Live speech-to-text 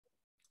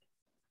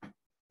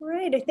All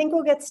right, I think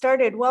we'll get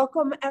started.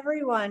 Welcome,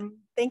 everyone.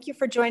 Thank you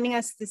for joining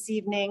us this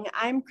evening.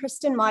 I'm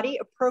Kristen Motti,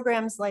 a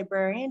programs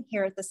librarian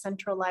here at the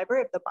Central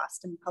Library of the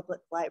Boston Public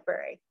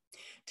Library.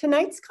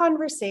 Tonight's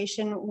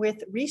conversation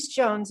with Reece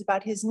Jones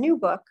about his new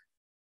book,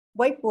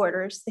 White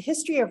Borders, The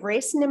History of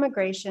Race and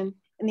Immigration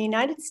in the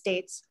United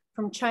States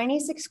from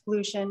Chinese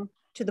Exclusion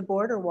to the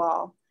Border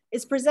Wall,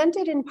 is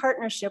presented in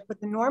partnership with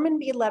the Norman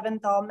B.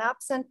 Leventhal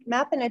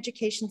Map and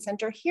Education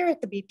Center here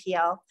at the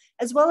BPL,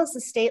 as well as the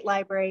State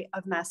Library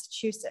of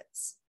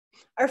Massachusetts.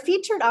 Our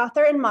featured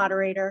author and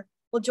moderator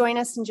will join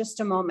us in just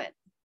a moment.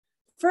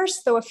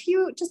 First, though,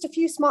 just a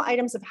few small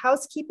items of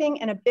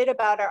housekeeping and a bit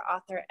about our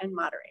author and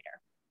moderator.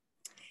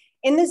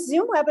 In this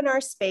Zoom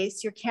webinar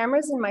space, your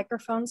cameras and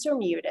microphones are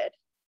muted.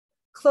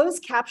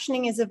 Closed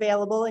captioning is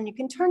available, and you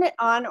can turn it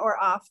on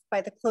or off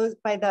by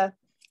the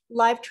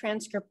live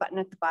transcript button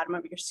at the bottom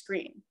of your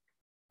screen.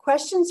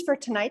 Questions for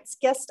tonight's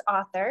guest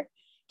author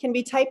can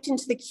be typed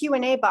into the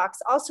Q&A box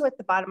also at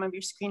the bottom of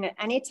your screen at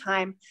any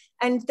time,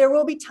 and there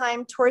will be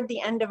time toward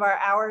the end of our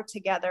hour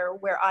together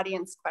where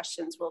audience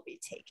questions will be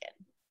taken.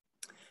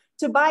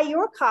 To buy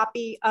your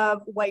copy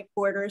of White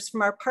Borders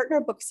from our partner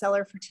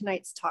bookseller for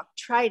tonight's talk,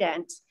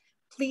 Trident,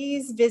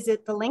 please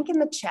visit the link in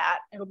the chat.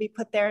 It'll be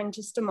put there in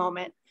just a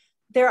moment.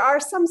 There are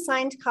some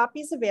signed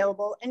copies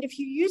available, and if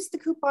you use the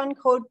coupon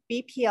code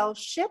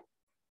BPLSHIP,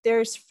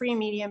 there's free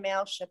media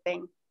mail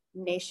shipping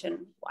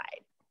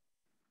nationwide.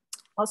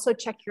 Also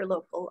check your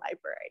local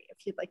library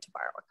if you'd like to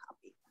borrow a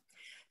copy.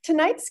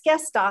 Tonight's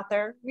guest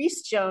author,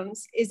 Reece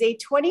Jones, is a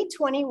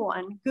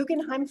 2021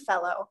 Guggenheim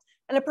Fellow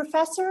and a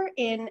professor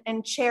in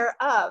and chair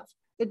of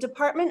the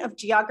Department of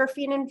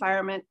Geography and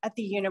Environment at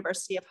the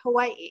University of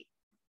Hawaii.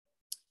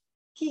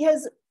 He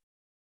has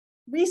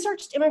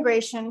researched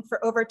immigration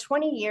for over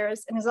 20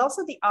 years and is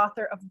also the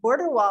author of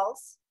Border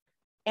Walls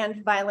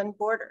and Violent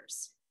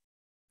Borders.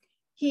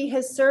 He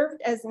has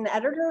served as an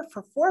editor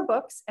for 4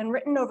 books and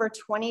written over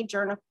 20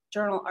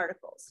 journal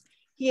articles.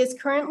 He is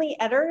currently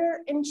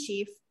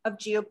editor-in-chief of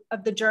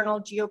the journal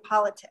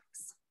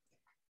Geopolitics.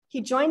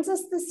 He joins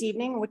us this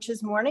evening, which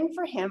is morning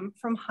for him,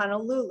 from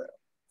Honolulu.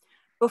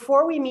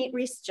 Before we meet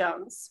Reece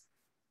Jones,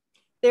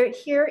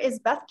 here is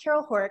Beth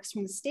Carol Horrocks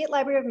from the State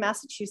Library of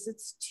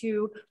Massachusetts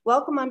to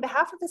welcome on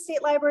behalf of the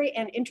State Library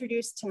and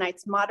introduce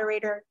tonight's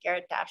moderator,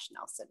 Garrett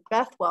Nelson.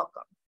 Beth,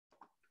 welcome.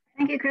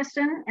 Thank you,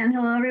 Kristen, and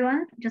hello,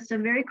 everyone. Just a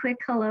very quick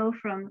hello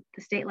from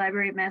the State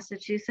Library of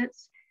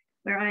Massachusetts,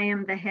 where I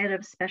am the head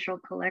of special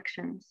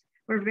collections.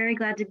 We're very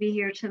glad to be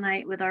here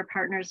tonight with our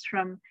partners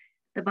from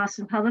the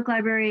Boston Public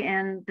Library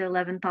and the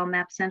Leventhal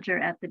Map Center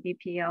at the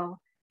BPL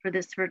for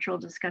this virtual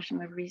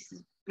discussion of Reece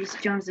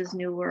Jones's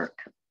new work.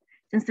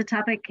 Since the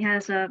topic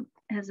has a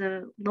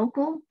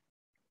local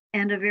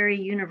and a very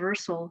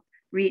universal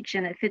reach,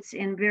 and it fits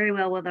in very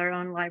well with our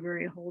own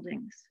library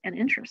holdings and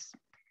interests.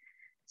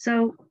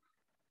 So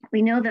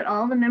we know that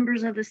all the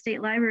members of the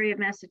State Library of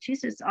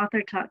Massachusetts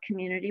author talk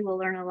community will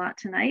learn a lot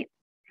tonight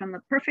from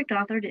the perfect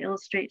author to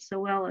illustrate so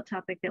well a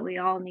topic that we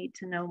all need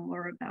to know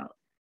more about.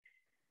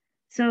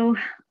 So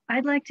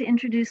I'd like to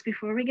introduce,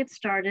 before we get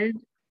started,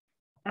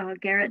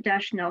 Garrett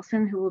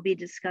Nelson, who will be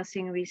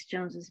discussing Reece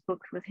Jones's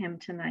book with him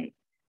tonight.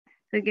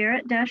 So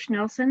Garrett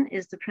Nelson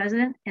is the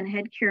president and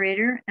head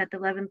curator at the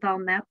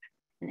Leventhal Map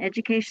and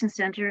Education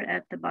Center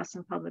at the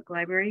Boston Public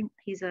Library.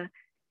 He's a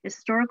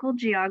historical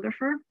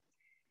geographer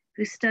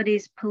who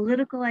studies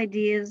political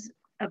ideas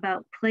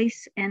about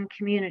place and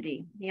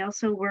community. He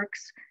also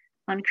works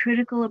on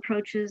critical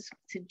approaches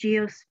to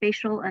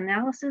geospatial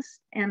analysis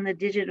and the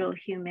digital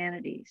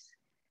humanities.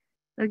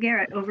 So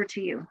Garrett, over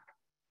to you.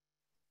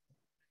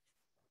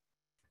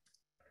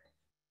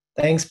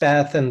 Thanks,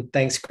 Beth, and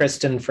thanks,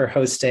 Kristen, for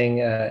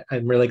hosting.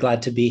 I'm really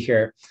glad to be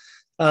here.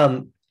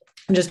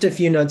 Just a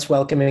few notes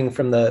welcoming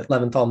from the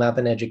Leventhal Map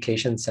and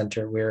Education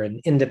Center. We're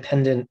an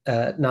independent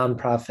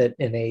nonprofit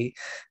in a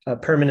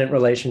permanent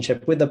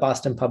relationship with the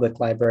Boston Public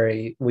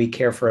Library. We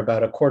care for about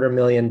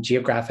 250,000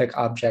 geographic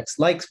objects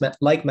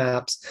like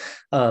maps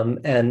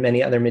and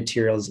many other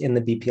materials in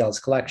the BPL's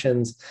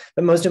collections.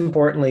 But most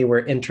importantly,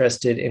 we're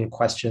interested in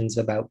questions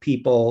about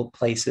people,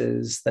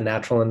 places, the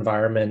natural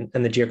environment,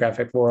 and the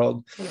geographic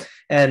world.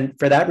 And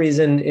for that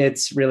reason,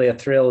 it's really a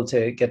thrill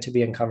to get to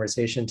be in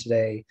conversation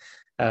today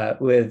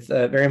with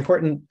a very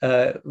important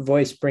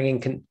voice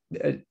bringing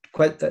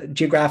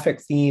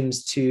geographic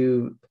themes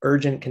to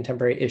urgent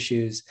contemporary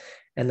issues,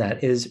 and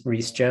that is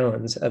Reece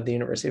Jones of the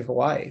University of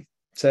Hawaii.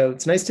 So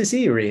it's nice to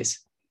see you,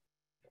 Reece.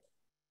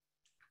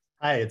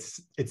 Hi,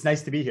 it's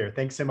nice to be here.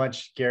 Thanks so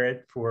much,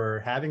 Garrett,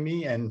 for having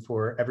me, and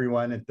for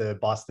everyone at the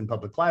Boston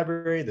Public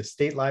Library, the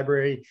State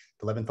Library,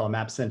 the Leventhal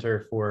Map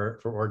Center for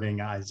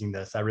organizing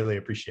this. I really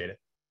appreciate it.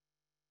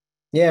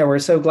 Yeah, we're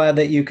so glad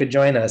that you could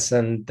join us,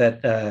 and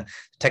that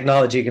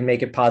technology can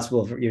make it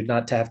possible for you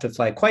not to have to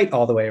fly quite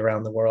all the way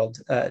around the world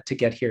to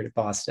get here to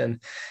Boston.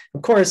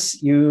 Of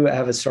course, you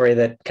have a story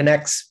that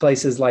connects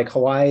places like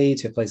Hawaii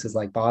to places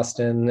like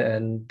Boston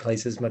and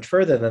places much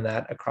further than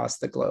that across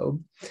the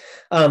globe.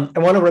 I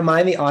want to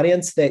remind the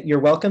audience that you're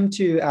welcome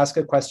to ask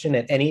a question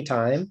at any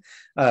time.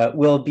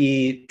 We'll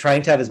be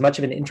trying to have as much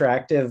of an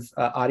interactive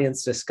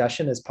audience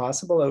discussion as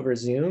possible over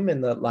Zoom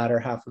in the latter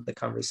half of the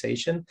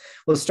conversation.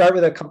 We'll start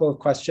with a couple of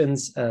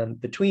questions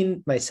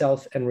between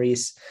myself and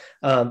Reece,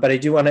 but I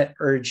do want to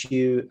urge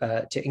you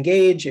to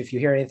engage. If you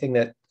hear anything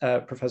that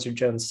Professor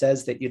Jones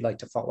says that you'd like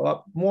to follow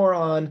up more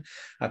on,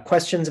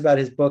 questions about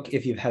his book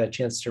if you've had a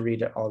chance to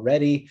read it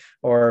already,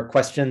 or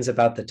questions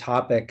about the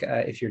topic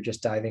if you're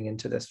just diving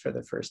into this for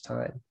the first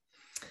time.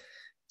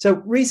 So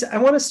Reece, I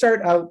want to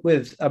start out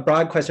with a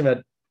broad question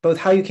about both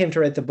how you came to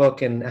write the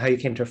book and how you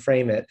came to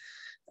frame it.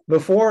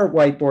 Before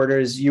White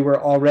Borders, you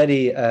were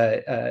already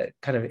a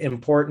kind of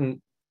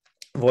important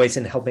voice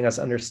in helping us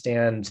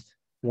understand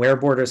where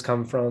borders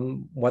come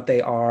from, what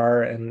they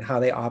are, and how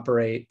they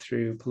operate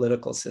through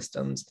political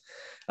systems.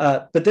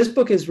 But this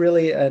book is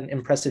really an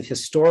impressive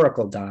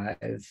historical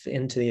dive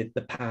into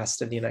the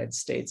past of the United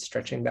States,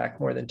 stretching back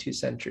more than 2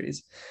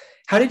 centuries.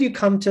 How did you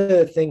come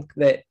to think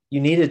that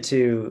you needed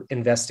to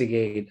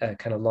investigate a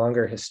kind of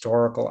longer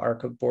historical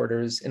arc of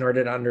borders in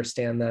order to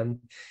understand them?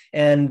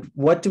 And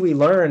what do we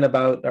learn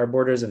about our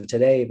borders of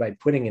today by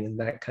putting it in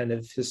that kind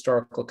of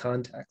historical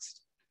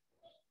context?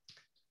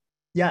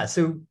 Yeah,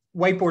 so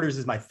White Borders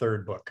is my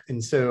 3rd book.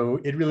 And so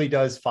it really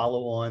does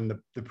follow on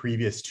the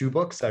previous 2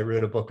 books. I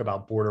wrote a book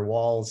about border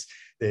walls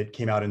that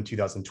came out in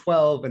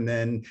 2012. And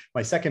then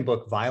my 2nd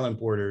book, Violent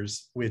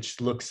Borders,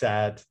 which looks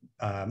at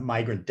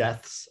migrant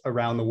deaths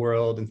around the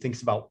world and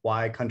thinks about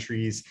why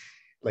countries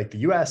like the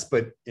US,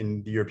 but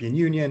in the European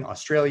Union,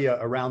 Australia,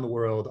 around the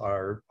world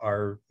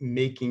are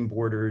making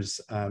borders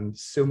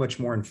so much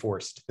more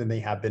enforced than they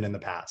have been in the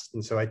past.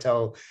 And so I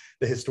tell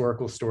the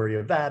historical story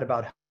of that,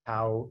 about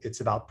how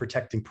it's about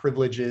protecting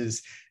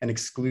privileges and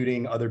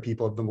excluding other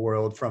people of the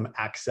world from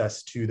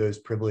access to those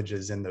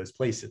privileges in those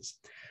places.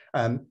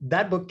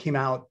 That book came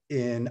out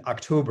in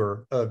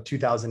October of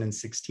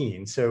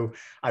 2016. So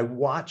I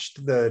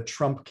watched the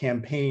Trump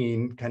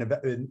campaign kind of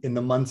in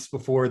the months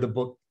before the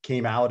book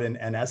came out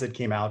and as it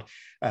came out,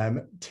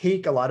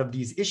 take a lot of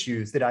these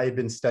issues that I had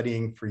been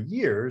studying for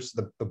years,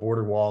 the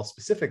border wall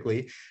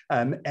specifically,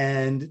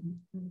 and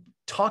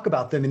talk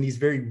about them in these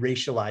very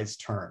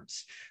racialized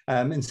terms.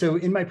 And so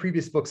in my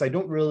previous books, I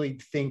don't really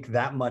think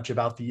that much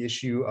about the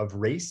issue of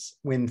race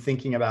when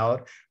thinking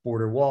about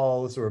border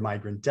walls or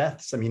migrant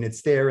deaths. I mean,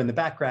 it's there in the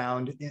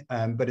background,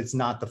 but it's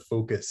not the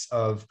focus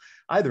of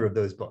either of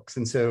those books.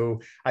 And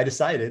so I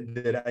decided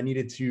that I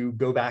needed to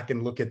go back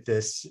and look at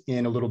this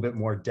in a little bit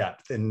more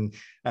depth and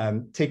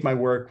take my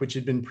work, which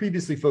had been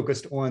previously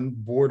focused on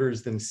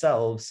borders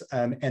themselves,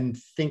 and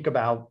think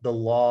about the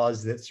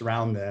laws that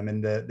surround them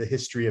and the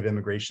history of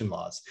immigration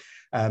laws.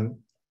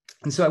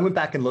 And so I went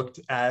back and looked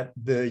at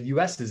the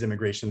US's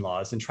immigration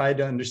laws and tried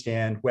to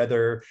understand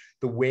whether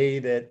the way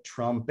that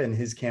Trump and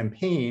his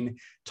campaign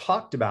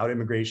talked about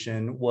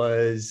immigration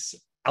was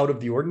out of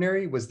the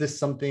ordinary. Was this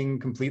something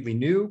completely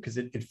new? Because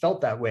it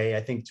felt that way,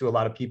 I think, to a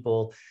lot of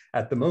people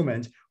at the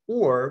moment.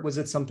 Or was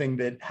it something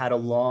that had a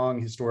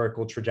long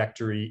historical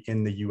trajectory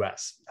in the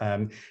US?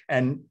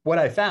 And what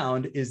I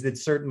found is that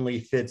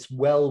certainly fits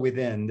well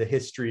within the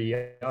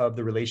history of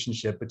the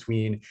relationship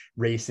between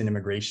race and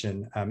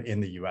immigration in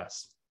the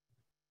US.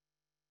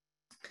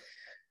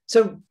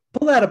 So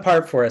pull that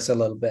apart for us a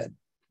little bit.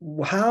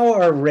 How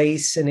are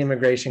race and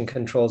immigration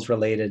controls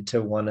related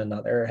to one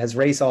another? Has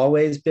race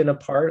always been a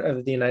part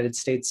of the United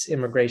States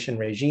immigration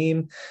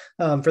regime?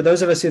 For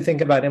those of us who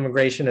think about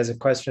immigration as a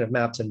question of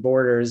maps and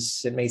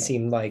borders, it may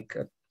seem like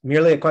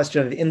merely a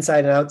question of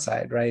inside and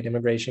outside, right?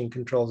 Immigration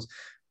controls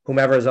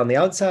whomever is on the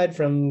outside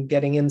from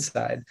getting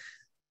inside.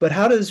 But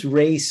how does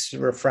race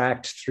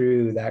refract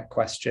through that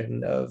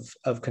question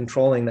of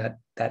controlling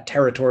that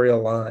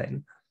territorial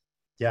line?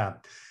 Yeah.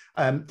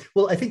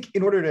 Well, I think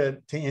in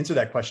order to answer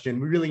that question,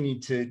 we really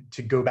need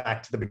to go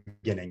back to the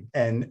beginning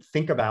and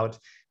think about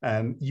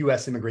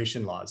US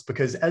immigration laws,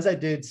 because as I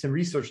did some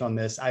research on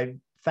this, I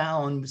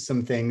found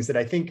some things that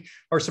I think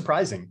are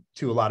surprising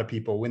to a lot of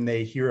people when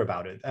they hear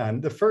about it.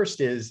 The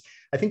first is,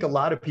 I think a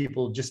lot of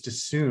people just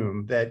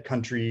assume that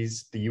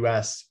countries, the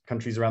US,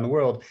 countries around the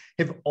world,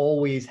 have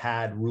always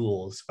had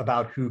rules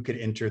about who could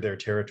enter their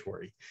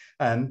territory.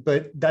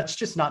 But that's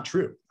just not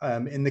true.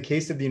 In the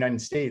case of the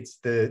United States,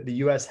 the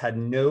US had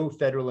no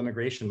federal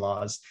immigration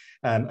laws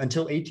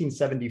until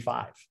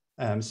 1875.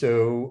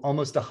 So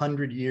almost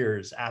 100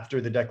 years after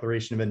the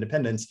Declaration of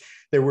Independence,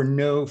 there were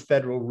no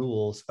federal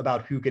rules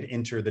about who could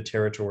enter the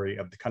territory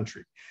of the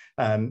country.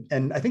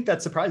 And I think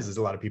that surprises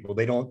a lot of people.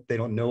 They don't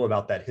know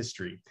about that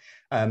history.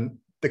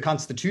 The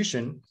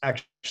Constitution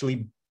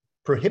actually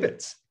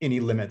prohibits any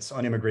limits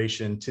on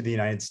immigration to the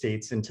United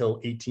States until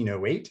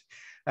 1808.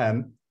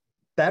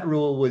 That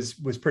rule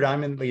was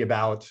predominantly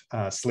about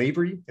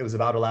slavery. It was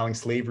about allowing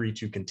slavery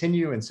to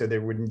continue, and so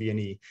there wouldn't be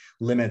any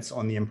limits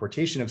on the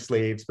importation of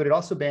slaves, but it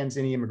also bans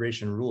any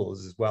immigration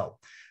rules as well.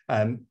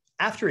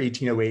 After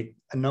 1808,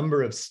 a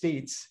number of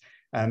states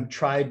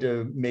tried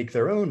to make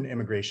their own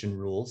immigration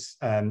rules.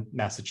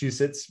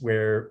 Massachusetts,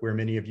 where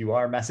many of you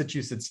are,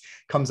 Massachusetts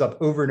comes up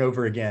over and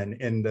over again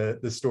in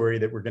the story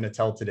that we're going to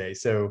tell today.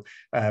 So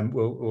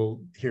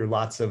we'll hear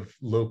lots of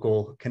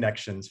local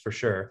connections for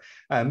sure.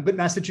 But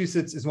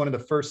Massachusetts is one of the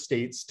first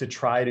states to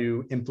try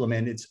to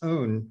implement its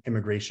own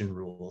immigration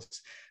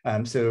rules.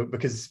 So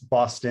because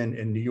Boston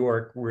and New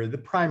York were the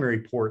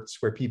primary ports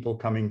where people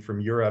coming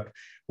from Europe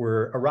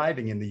were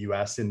arriving in the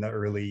US in the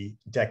early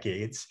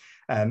decades.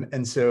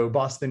 And so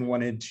Boston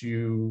wanted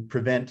to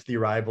prevent the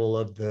arrival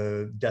of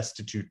the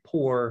destitute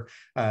poor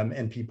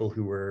and people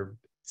who were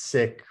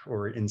sick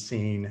or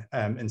insane.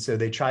 And so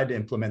they tried to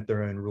implement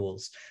their own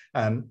rules.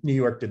 New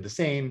York did the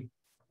same.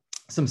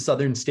 Some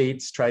southern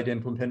states tried to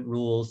implement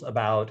rules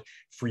about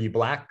free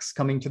Blacks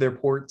coming to their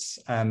ports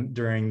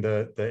during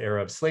the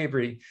era of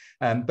slavery.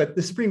 But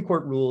the Supreme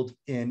Court ruled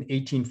in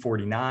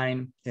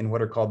 1849 in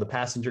what are called the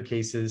passenger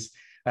cases.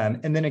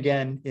 And then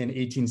again in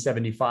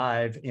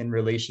 1875, in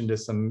relation to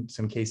some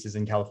cases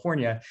in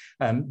California,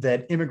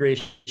 that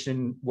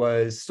immigration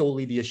was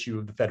solely the issue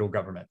of the federal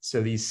government.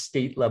 So these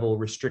state level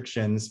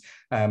restrictions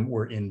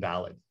were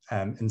invalid.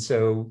 And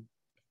so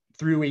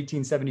through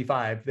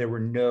 1875, there were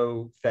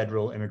no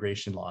federal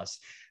immigration laws.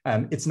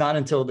 It's not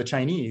until the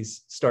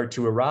Chinese start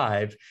to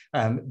arrive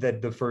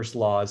that the first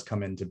laws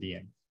come into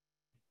being.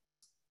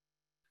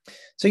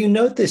 So you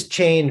note this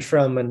change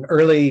from an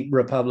early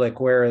republic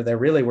where there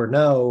really were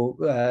no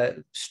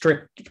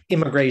strict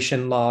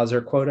immigration laws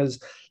or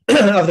quotas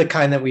of the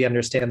kind that we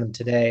understand them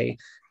today,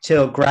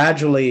 till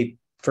gradually,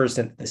 first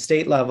at the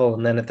state level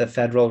and then at the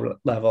federal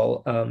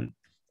level,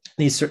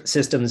 these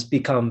systems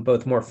become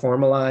both more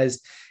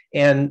formalized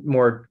and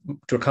more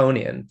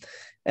draconian.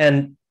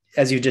 And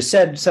as you just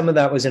said, some of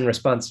that was in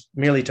response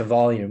merely to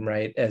volume,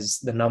 right? As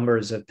the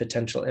numbers of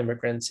potential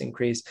immigrants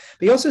increase.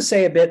 But you also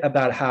say a bit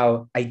about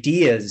how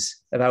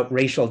ideas about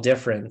racial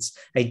difference,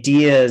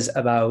 ideas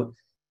about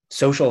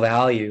social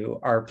value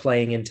are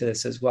playing into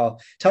this as well.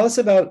 Tell us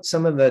about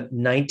some of the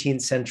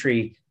 19th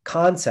century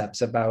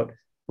concepts about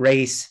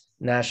race,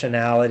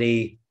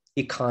 nationality,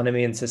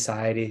 economy, and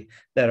society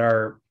that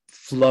are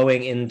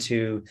flowing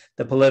into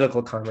the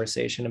political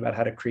conversation about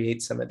how to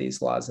create some of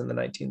these laws in the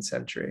 19th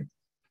century.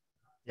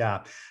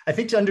 Yeah, I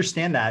think to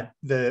understand that,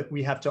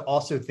 we have to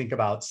also think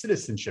about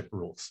citizenship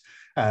rules.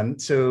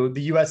 So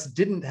the US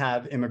didn't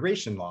have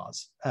immigration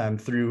laws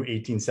through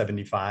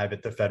 1875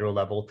 at the federal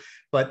level,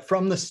 but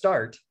from the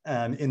start,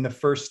 in the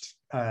first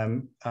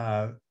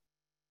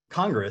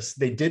Congress,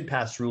 they did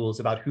pass rules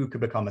about who could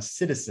become a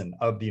citizen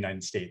of the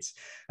United States.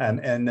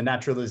 And the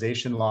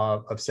naturalization law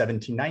of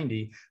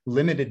 1790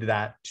 limited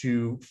that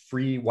to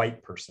free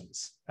white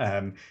persons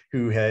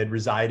who had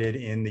resided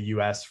in the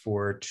US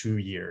for 2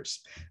 years.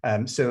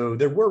 So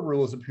there were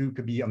rules of who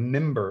could be a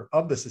member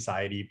of the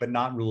society, but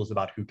not rules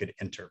about who could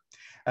enter.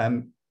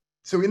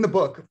 So in the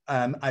book,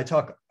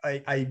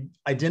 I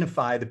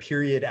identify the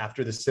period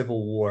after the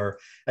Civil War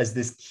as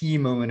this key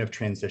moment of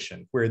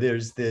transition, where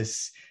there's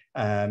this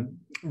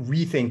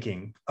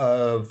rethinking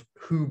of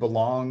who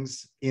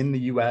belongs in the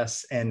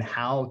US and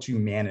how to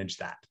manage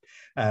that.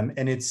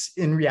 And it's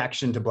in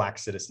reaction to Black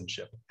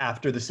citizenship.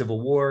 After the Civil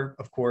War,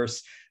 of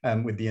course,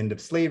 with the end of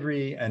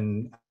slavery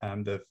and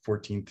the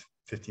 14th,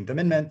 15th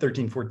Amendment,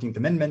 13th, 14th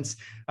Amendments,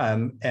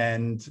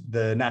 and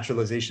the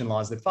naturalization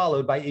laws that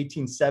followed, by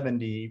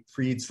 1870,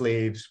 freed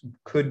slaves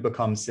could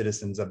become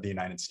citizens of the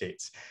United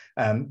States.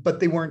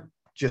 But they weren't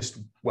just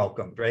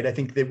welcomed, right? I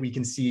think that we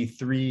can see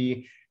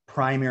three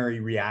primary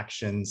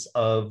reactions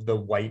of the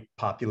white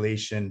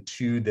population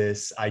to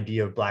this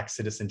idea of Black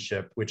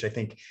citizenship, which I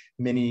think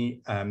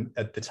many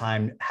at the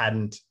time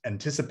hadn't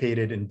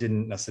anticipated and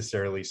didn't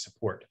necessarily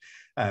support.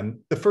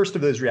 The first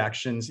of those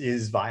reactions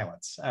is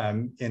violence.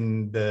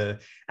 In the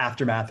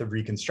aftermath of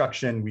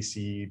Reconstruction, we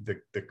see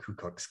the Ku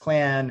Klux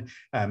Klan,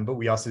 but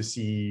we also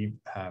see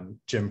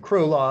Jim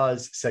Crow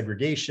laws,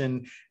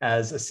 segregation,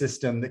 as a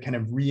system that kind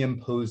of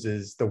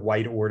reimposes the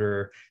white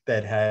order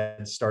that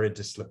had started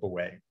to slip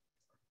away.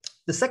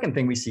 The second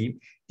thing we see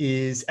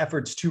is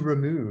efforts to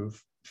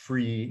remove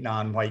free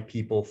non-white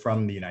people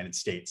from the United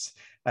States.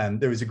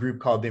 There was a group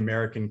called the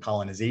American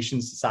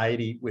Colonization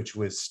Society, which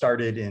was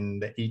started in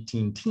the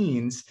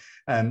 18-teens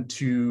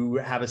to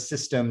have a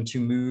system to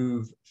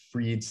move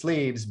freed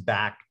slaves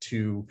back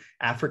to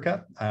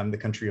Africa. The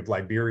country of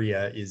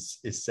Liberia is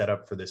set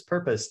up for this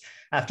purpose.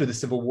 After the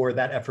Civil War,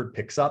 that effort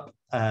picks up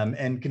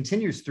and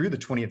continues through the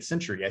 20th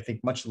century, I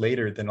think much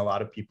later than a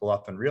lot of people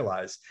often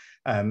realize.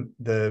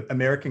 The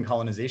American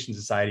Colonization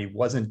Society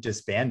wasn't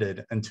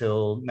disbanded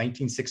until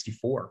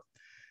 1964.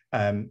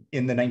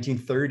 In the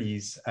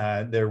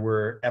 1930s, there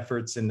were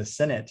efforts in the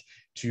Senate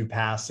to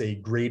pass a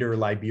Greater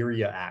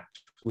Liberia Act,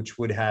 which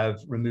would have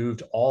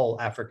removed all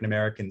African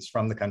Americans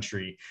from the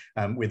country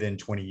within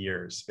 20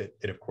 years.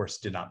 It of course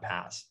did not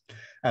pass.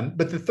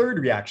 But the third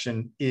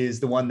reaction is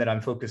the one that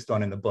I'm focused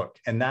on in the book,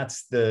 and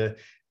that's the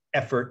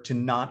effort to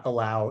not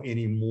allow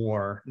any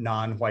more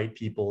non-white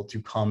people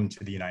to come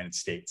to the United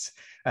States.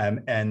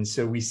 And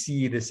so we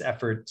see this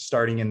effort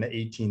starting in the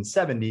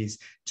 1870s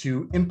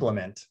to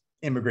implement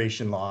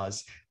immigration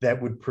laws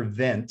that would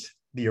prevent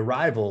the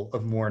arrival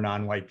of more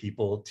non-white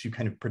people to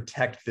kind of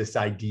protect this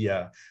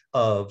idea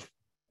of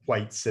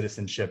white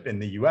citizenship in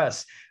the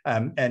US.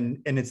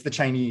 And it's the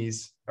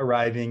Chinese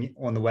arriving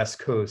on the West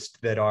Coast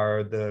that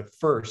are the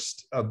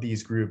first of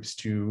these groups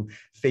to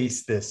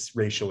face this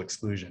racial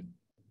exclusion.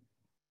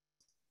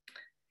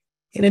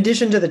 In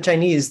addition to the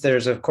Chinese,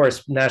 there's, of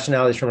course,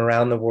 nationalities from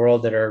around the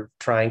world that are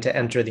trying to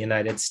enter the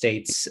United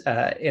States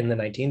in the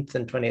 19th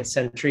and 20th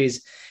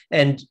centuries.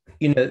 And,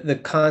 the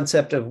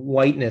concept of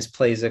whiteness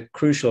plays a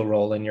crucial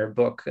role in your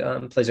book,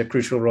 plays a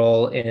crucial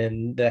role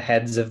in the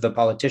heads of the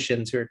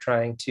politicians who are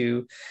trying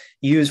to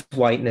use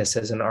whiteness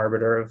as an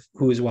arbiter of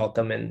who is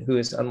welcome and who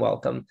is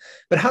unwelcome.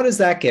 But how does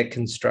that get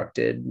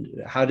constructed?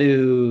 How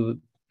do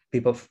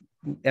people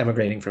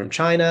emigrating from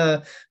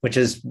China, which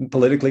is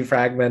politically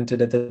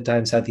fragmented at the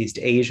time, Southeast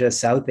Asia,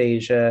 South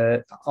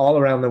Asia, all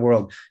around the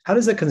world. How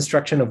does the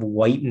construction of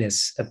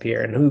whiteness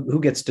appear, and who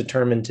gets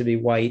determined to be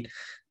white?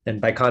 And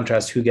by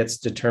contrast, who gets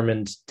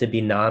determined to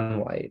be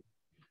non-white?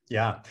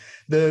 Yeah,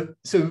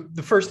 so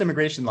the first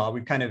immigration law,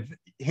 we've kind of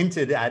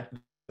hinted at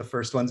the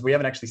first ones. We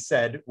haven't actually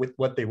said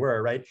what they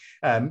were, right?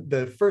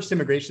 The first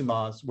immigration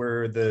laws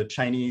were the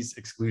Chinese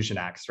Exclusion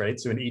Acts, right?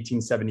 So in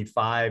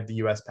 1875, the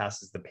US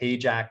passes the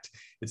Page Act.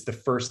 It's the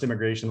first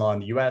immigration law in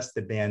the US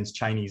that bans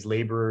Chinese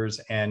laborers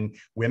and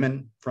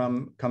women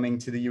from coming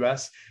to the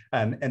US.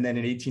 And then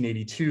in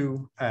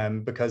 1882,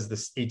 because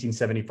this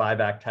 1875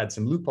 Act had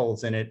some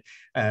loopholes in it,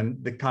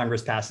 the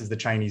Congress passes the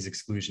Chinese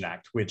Exclusion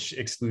Act, which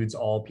excludes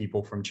all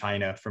people from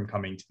China from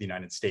coming to the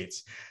United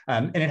States.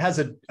 And it has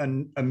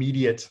an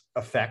immediate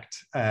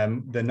effect.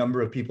 The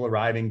number of people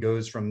arriving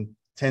goes from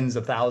tens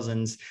of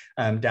thousands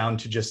down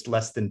to just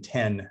less than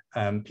 10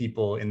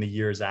 people in the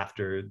years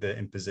after the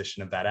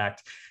imposition of that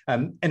act.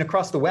 And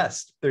across the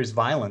West, there's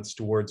violence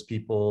towards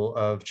people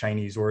of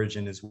Chinese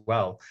origin as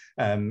well.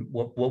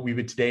 What we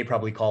would today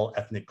probably call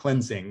ethnic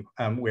cleansing,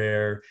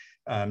 where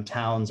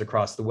towns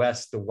across the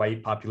West, the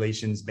white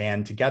populations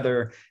band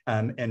together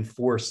and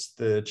force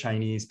the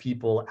Chinese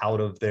people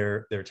out of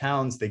their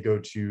towns. They go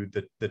to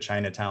the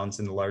Chinatowns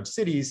in the large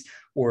cities,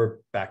 or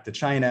back to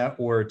China,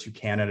 or to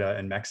Canada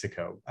and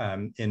Mexico.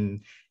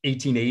 In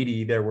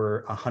 1880, there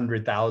were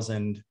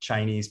 100,000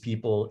 Chinese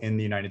people in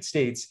the United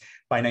States.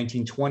 By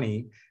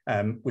 1920,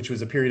 which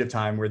was a period of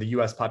time where the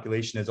US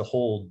population as a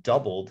whole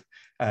doubled,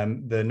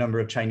 the number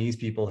of Chinese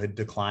people had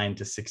declined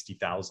to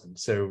 60,000.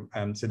 So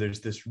there's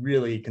this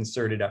really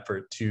concerted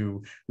effort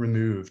to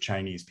remove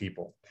Chinese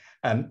people.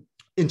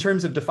 In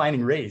terms of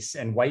defining race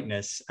and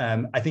whiteness,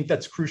 I think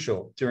that's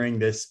crucial during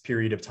this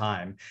period of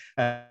time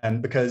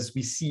because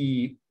we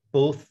see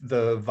both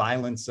the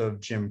violence of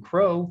Jim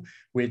Crow,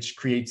 which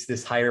creates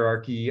this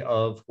hierarchy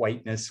of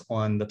whiteness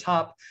on the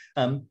top,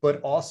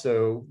 but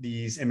also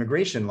these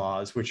immigration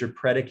laws, which are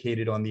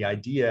predicated on the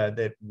idea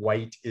that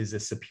white is a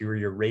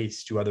superior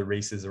race to other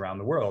races around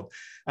the world.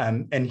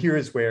 And here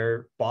is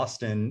where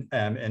Boston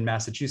and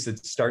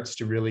Massachusetts starts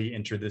to really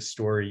enter this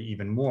story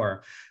even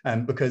more,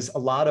 because a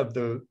lot of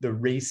the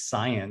race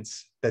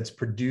science that's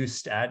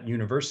produced at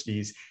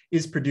universities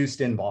is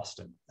produced in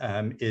Boston.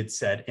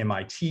 It's at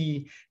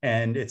MIT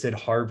and it's at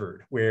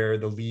Harvard, where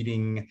the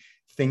leading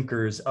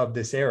thinkers of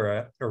this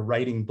era are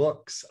writing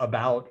books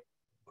about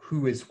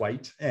who is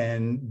white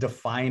and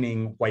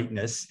defining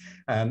whiteness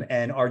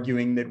and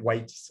arguing that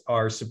whites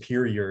are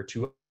superior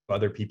to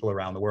other people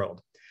around the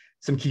world.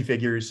 Some key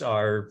figures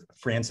are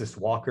Francis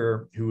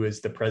Walker, who is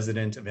the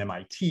president of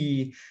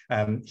MIT.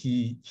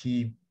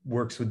 He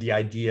works with the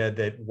idea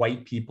that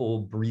white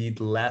people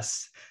breed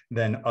less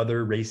than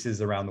other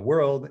races around the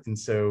world. And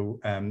so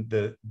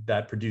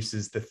that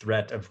produces the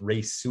threat of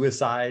race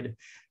suicide,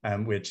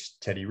 which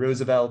Teddy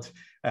Roosevelt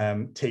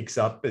takes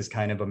up as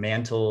kind of a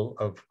mantle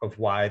of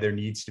why there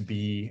needs to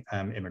be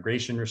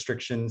immigration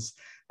restrictions.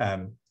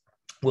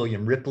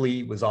 William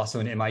Ripley was also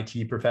an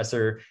MIT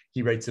professor.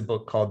 He writes a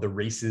book called The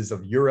Races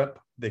of Europe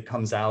that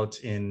comes out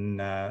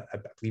in, I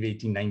believe,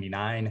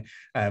 1899,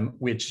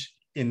 which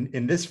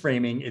in this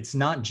framing, it's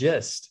not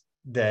just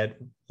that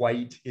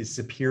white is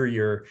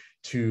superior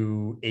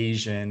to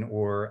Asian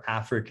or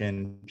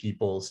African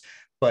peoples,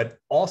 but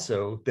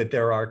also that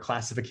there are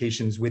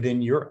classifications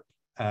within Europe.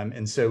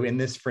 And so in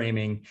this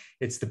framing,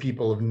 it's the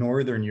people of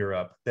Northern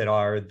Europe that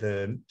are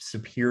the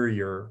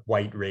superior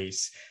white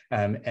race,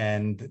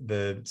 and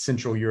the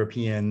Central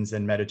Europeans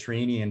and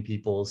Mediterranean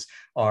peoples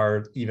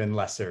are even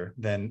lesser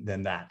than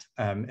that.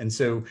 And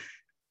so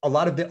a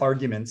lot of the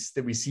arguments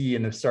that we see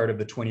in the start of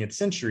the 20th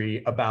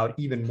century about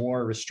even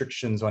more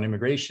restrictions on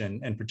immigration,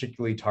 and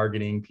particularly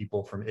targeting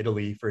people from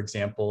Italy, for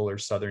example, or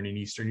Southern and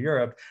Eastern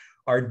Europe,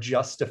 are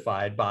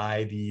justified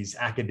by these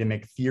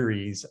academic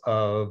theories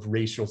of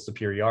racial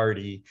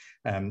superiority,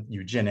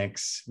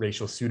 eugenics,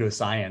 racial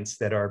pseudoscience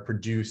that are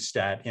produced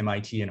at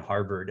MIT and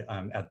Harvard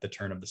at the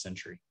turn of the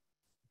century.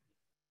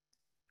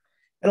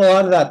 And a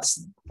lot of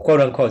that's quote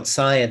unquote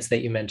science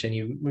that you mentioned.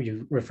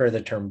 You refer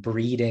the term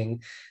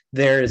breeding.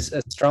 There's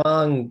a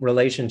strong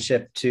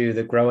relationship to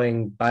the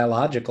growing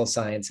biological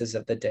sciences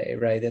of the day,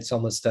 right? It's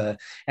almost a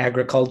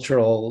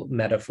agricultural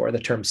metaphor. The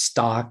term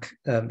stock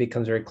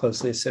becomes very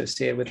closely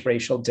associated with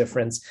racial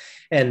difference.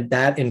 And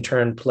that in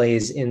turn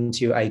plays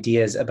into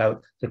ideas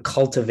about the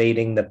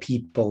cultivating the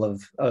people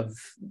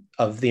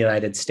of the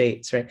United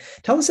States, right?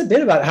 Tell us a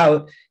bit about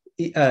how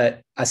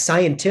a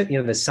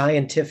scientific, the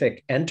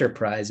scientific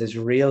enterprise is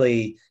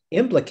really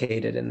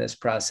implicated in this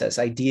process.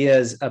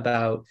 Ideas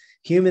about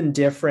human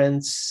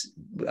difference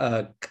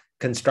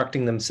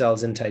constructing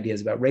themselves into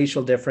ideas about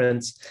racial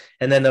difference,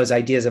 and then those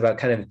ideas about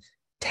kind of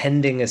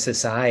tending a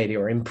society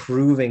or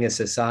improving a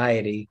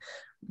society,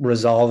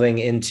 resolving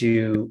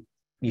into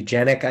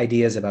eugenic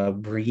ideas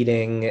about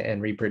breeding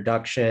and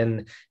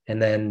reproduction,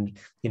 and then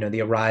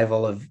the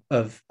arrival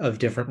of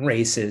different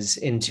races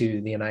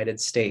into the United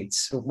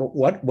States.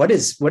 What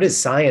is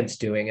science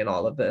doing in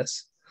all of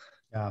this?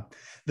 Yeah,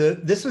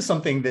 this was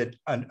something that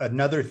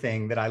another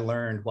thing that I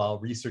learned while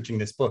researching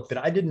this book that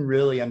I didn't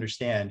really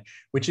understand,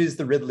 which is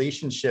the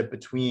relationship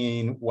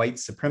between white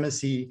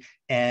supremacy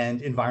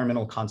and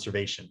environmental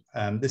conservation.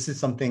 This is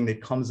something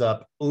that comes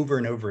up over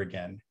and over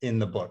again in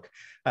the book.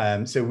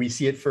 So we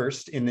see it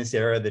first in this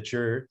era that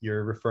you're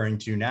referring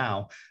to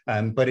now,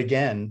 but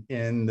again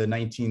in the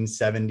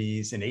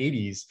 1970s and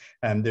 80s,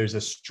 there's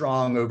a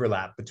strong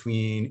overlap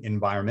between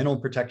environmental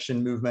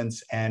protection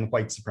movements and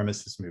white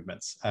supremacist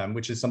movements,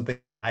 which is something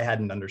I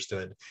hadn't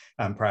understood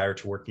prior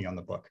to working on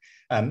the book.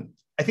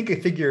 I think a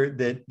figure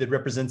that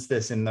represents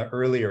this in the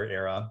earlier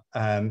era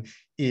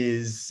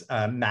is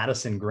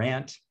Madison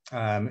Grant,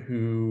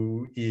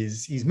 who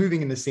he's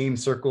moving in the same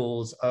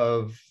circles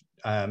of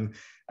New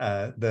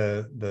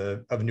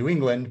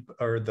England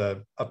or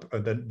the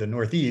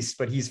Northeast,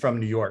 but he's from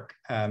New York.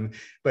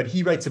 But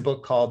he writes a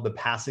book called The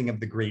Passing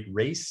of the Great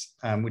Race,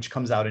 which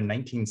comes out in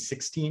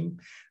 1916.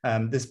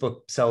 This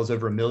book sells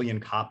over 1 million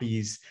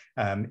copies.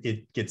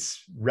 It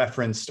gets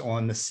referenced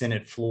on the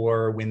Senate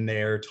floor when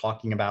they're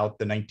talking about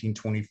the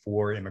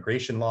 1924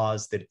 immigration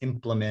laws that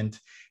implement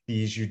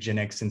these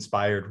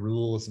eugenics-inspired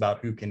rules about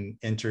who can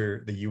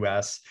enter the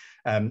US.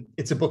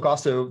 It's a book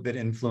also that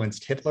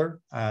influenced Hitler.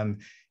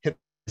 Hitler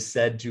is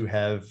said to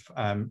have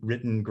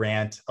written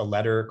Grant a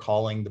letter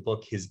calling the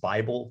book his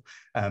Bible,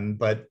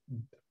 but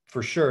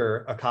for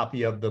sure, a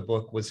copy of the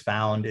book was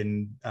found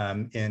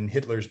in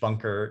Hitler's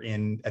bunker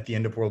at the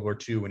end of World War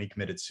II when he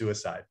committed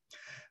suicide.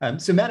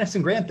 So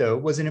Madison Grant, though,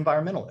 was an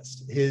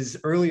environmentalist. His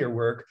earlier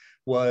work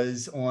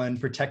was on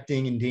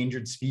protecting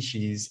endangered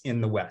species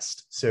in the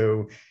West.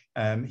 So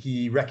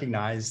he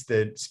recognized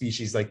that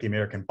species like the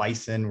American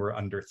bison were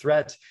under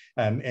threat,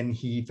 and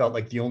he felt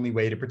like the only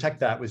way to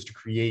protect that was to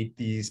create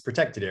these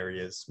protected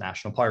areas,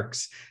 national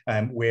parks,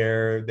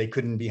 where they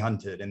couldn't be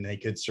hunted and they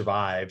could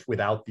survive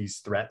without these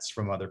threats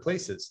from other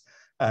places.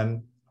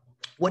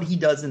 What he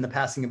does in The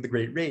Passing of the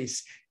Great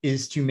Race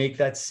is to make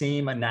that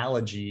same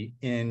analogy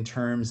in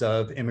terms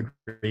of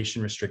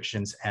immigration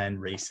restrictions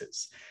and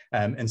races.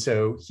 And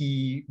so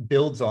he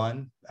builds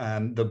on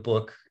the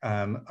book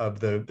of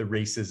the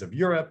Races of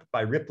Europe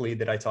by Ripley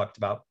that I talked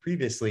about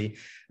previously,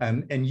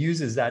 and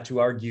uses that to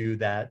argue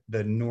that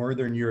the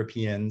Northern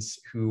Europeans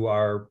who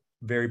are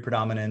very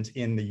predominant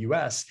in the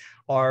US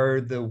are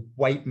the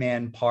white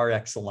man par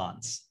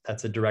excellence.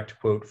 That's a direct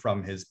quote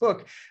from his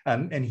book.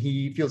 And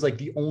he feels like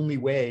the only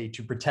way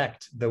to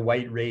protect the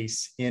white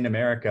race in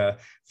America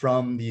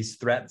from these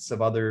threats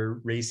of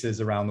other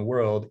races around the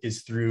world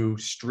is through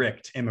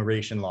strict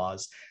immigration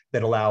laws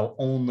that allow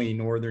only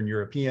Northern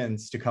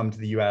Europeans to come to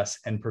the US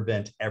and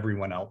prevent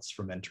everyone else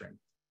from entering.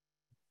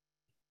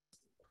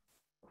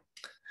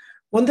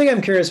 One thing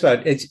I'm curious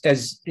about,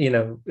 as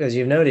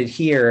you've noted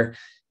here,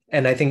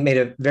 and I think made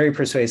a very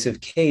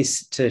persuasive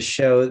case to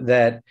show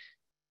that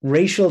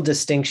racial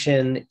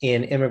distinction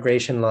in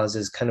immigration laws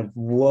is kind of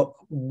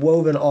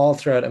woven all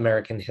throughout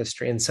American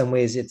history. In some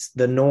ways, it's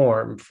the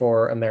norm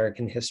for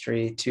American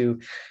history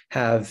to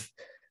have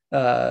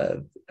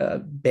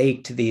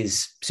baked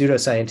these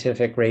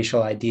pseudoscientific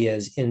racial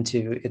ideas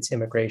into its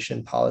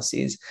immigration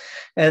policies.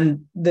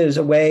 And there's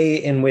a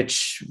way in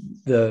which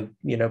the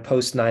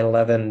post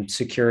 9/11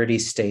 security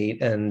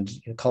state and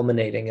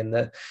culminating in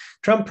the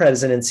Trump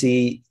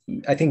presidency,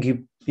 I think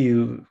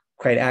you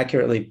quite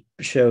accurately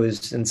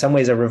shows in some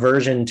ways a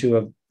reversion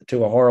to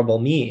a horrible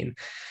mean.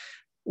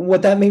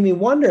 What that made me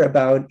wonder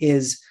about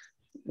is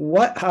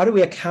how do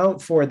we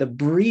account for the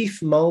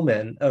brief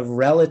moment of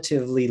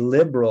relatively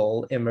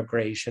liberal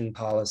immigration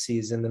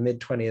policies in the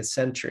mid-20th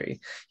century?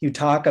 You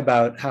talk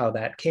about how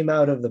that came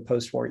out of the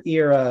post-war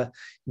era.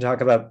 You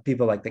talk about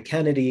people like the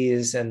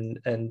Kennedys and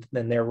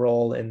their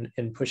role in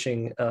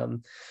pushing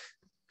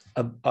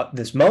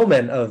this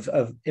moment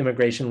of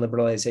immigration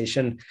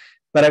liberalization.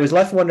 But I was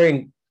left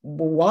wondering,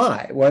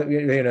 why?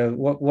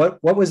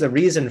 What was the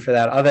reason for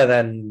that, other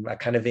than a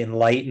kind of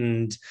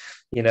enlightened,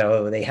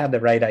 they had the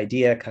right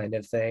idea kind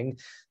of thing?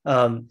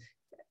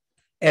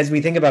 as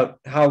we think about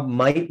how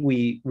might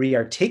we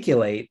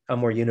re-articulate a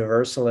more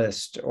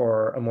universalist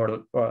or a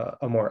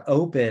more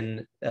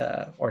open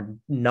or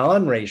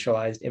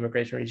non-racialized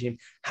immigration regime,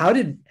 how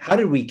did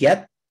we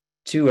get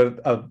to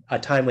a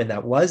time when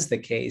that was the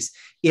case,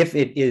 if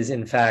it is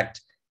in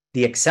fact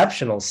the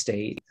exceptional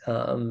state,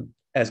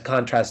 as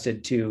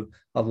contrasted to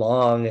a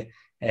long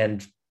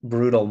and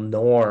brutal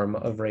norm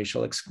of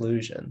racial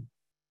exclusion?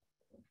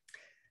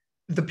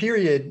 The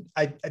period,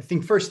 I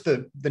think first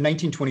the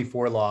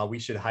 1924 law, we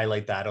should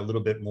highlight that a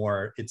little bit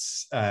more.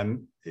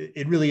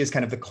 It really is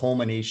kind of the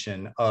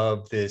culmination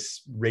of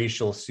this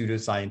racial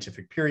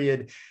pseudoscientific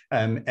period,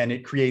 and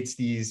it creates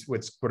these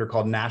what are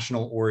called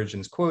national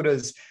origins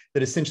quotas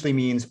that essentially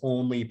means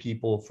only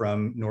people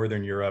from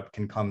Northern Europe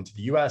can come to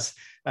the U.S.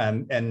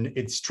 And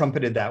it's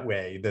trumpeted that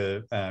way.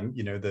 The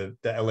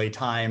LA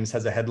Times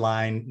has a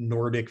headline,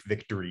 Nordic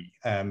victory.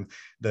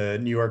 The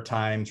New York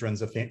Times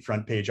runs a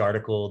front page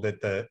article that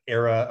the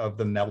era of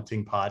the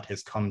melting pot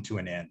has come to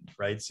an end,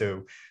 right?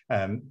 So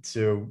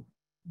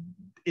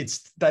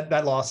it's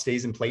that law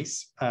stays in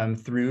place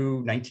through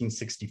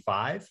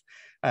 1965.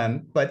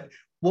 But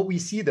what we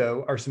see,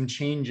 though, are some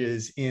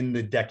changes in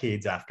the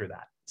decades after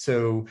that.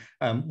 So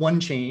one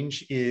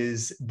change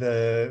is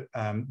the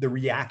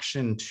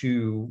reaction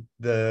to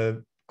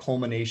the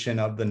culmination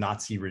of the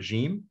Nazi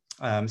regime.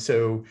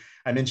 So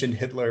I mentioned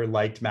Hitler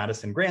liked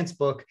Madison Grant's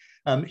book.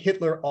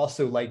 Hitler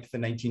also liked the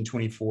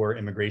 1924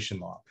 immigration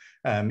law.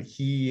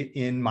 He,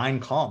 in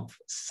Mein Kampf,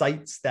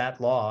 cites that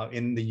law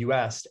in the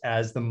US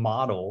as the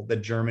model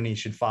that Germany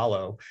should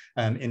follow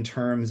in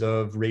terms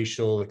of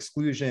racial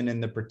exclusion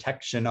and the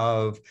protection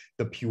of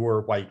the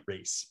pure white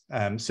race.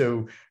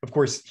 So, of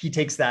course, he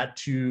takes that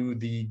to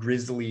the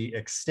grisly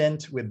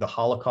extent with the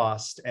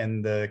Holocaust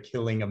and the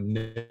killing of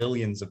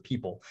millions of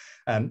people.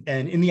 And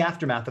in the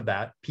aftermath of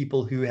that,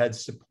 people who had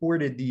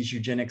supported these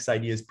eugenics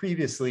ideas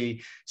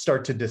previously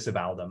start to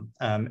disavow them.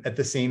 At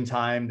the same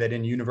time that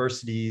in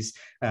universities,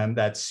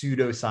 that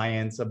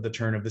pseudoscience of the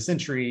turn of the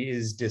century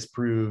is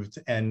disproved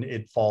and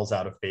it falls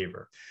out of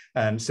favor.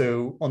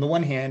 So on the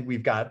one hand,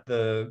 we've got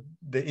the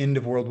end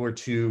of World War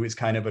II is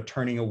kind of a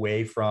turning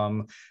away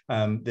from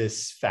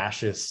this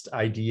fascist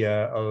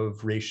idea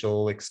of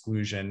racial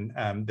exclusion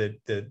that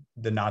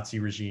the Nazi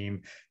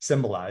regime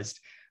symbolized.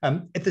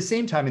 At the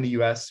same time in the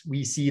US,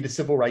 we see the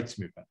civil rights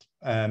movement.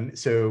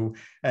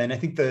 And I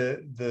think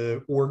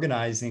the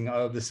organizing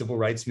of the civil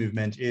rights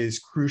movement is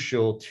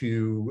crucial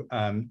to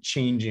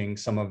changing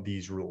some of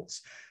these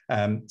rules.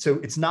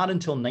 So it's not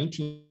until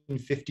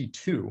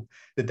 1952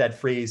 that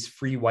phrase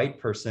free white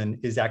person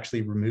is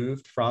actually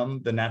removed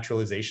from the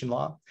naturalization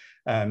law.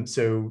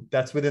 So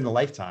that's within the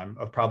lifetime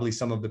of probably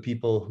some of the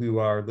people who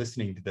are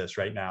listening to this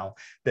right now,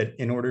 that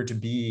in order to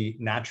be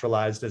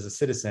naturalized as a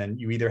citizen,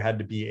 you either had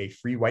to be a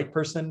free white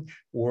person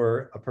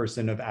or a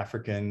person of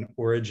African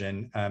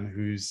origin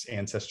whose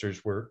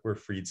ancestors were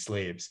freed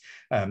slaves.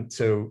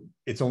 So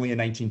it's only in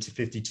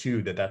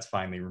 1952 that that's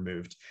finally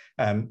removed.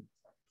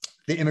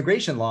 The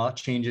immigration law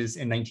changes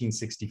in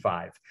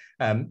 1965.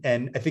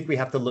 And I think we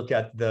have to look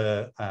at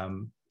the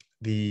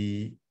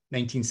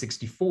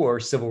 1964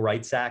 Civil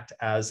Rights Act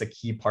as a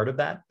key part of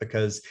that,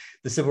 because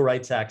the Civil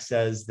Rights Act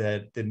says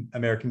that the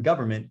American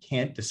government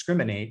can't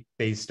discriminate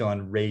based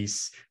on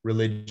race,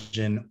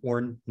 religion,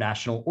 or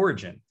national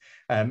origin.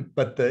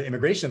 But the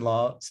immigration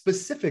law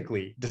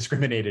specifically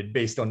discriminated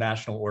based on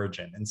national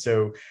origin. And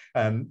so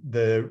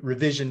the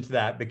revision to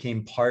that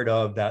became part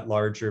of that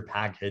larger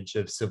package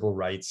of civil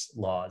rights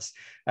laws.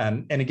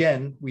 And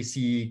again, we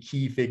see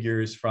key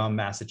figures from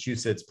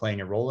Massachusetts playing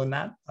a role in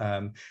that.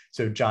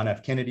 So John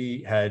F.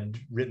 Kennedy had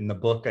written the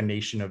book, A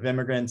Nation of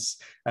Immigrants,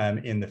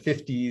 in the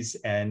 50s,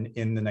 and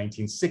in the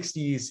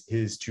 1960s,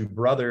 his two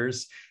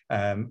brothers,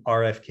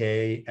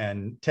 RFK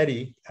and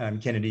Teddy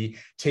Kennedy,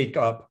 take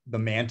up the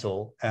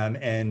mantle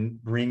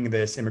and bring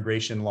this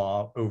immigration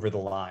law over the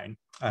line.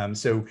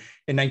 So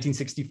in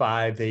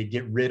 1965, they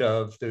get rid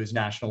of those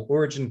national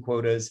origin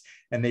quotas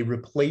and they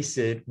replace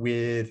it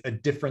with a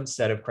different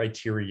set of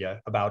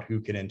criteria about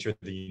who can enter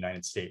the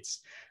United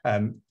States.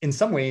 In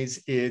some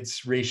ways,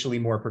 it's racially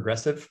more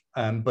progressive,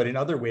 but in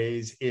other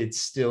ways, it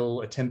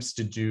still attempts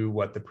to do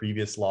what the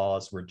previous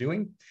laws were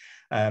doing.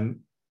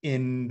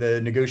 In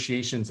the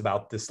negotiations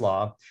about this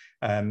law,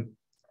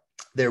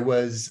 there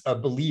was a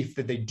belief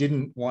that they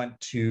didn't want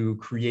to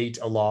create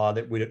a law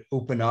that would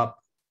open up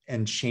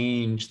and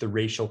change the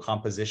racial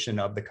composition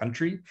of the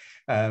country.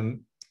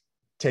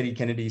 Teddy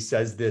Kennedy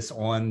says this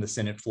on the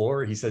Senate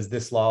floor. He says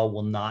this law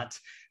will not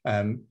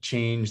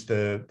change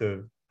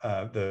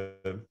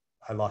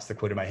I lost the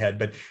quote in my head,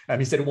 but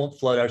he said it won't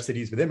flood our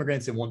cities with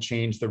immigrants. It won't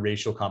change the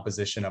racial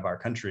composition of our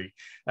country.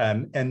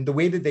 And the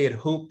way that they had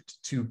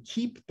hoped to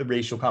keep the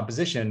racial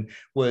composition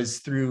was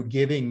through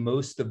giving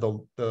most of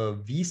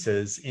the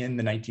visas in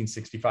the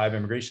 1965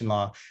 immigration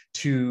law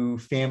to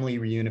family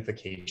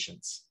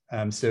reunifications.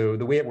 So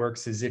the way it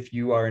works is if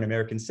you are an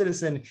American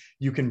citizen,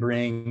 you can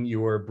bring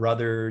your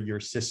brother, your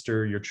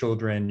sister, your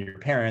children, your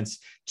parents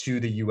to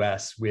the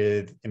US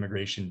with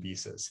immigration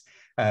visas.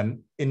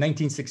 In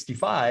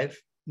 1965,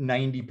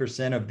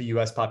 90% of the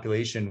US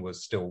population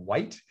was still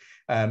white.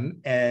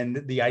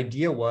 And the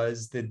idea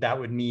was that that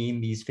would mean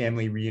these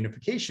family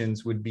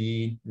reunifications would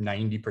be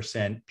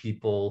 90%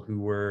 people who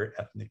were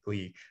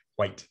ethnically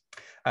white.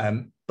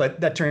 But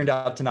that turned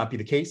out to not be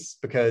the case,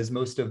 because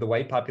most of the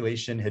white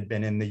population had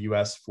been in the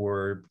US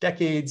for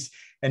decades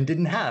and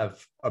didn't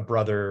have a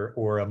brother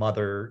or a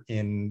mother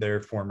in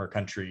their former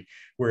country,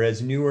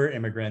 whereas newer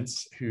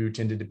immigrants who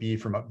tended to be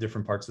from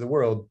different parts of the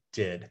world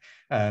did.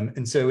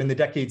 And so in the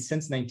decades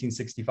since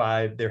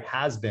 1965, there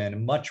has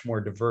been much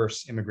more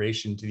diverse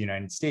immigration to the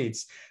United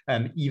States,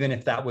 even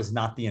if that was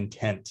not the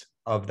intent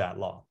of that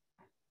law.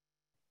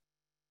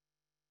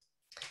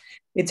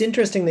 It's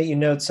interesting that you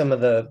note some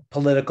of the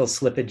political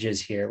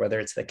slippages here, whether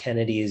it's the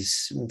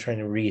Kennedys trying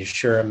to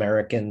reassure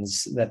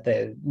Americans that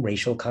the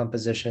racial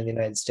composition of the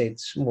United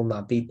States will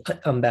not be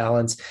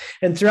unbalanced.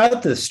 And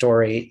throughout the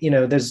story,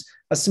 there's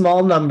a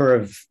small number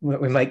of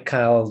what we might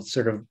call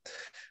sort of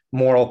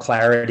moral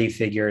clarity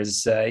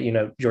figures.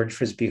 George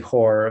Frisbee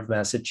Hoare of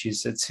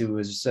Massachusetts, who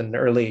was an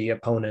early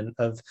opponent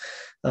of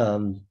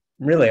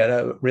really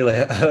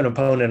an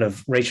opponent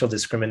of racial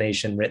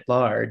discrimination writ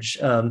large.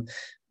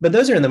 But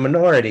those are in the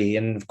minority.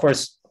 And of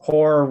course,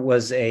 Hoare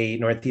was a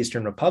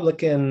Northeastern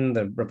Republican.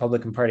 The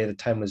Republican Party at the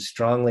time was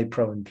strongly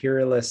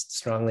pro-imperialist,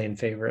 strongly in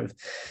favor of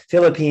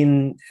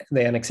the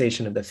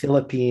annexation of the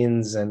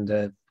Philippines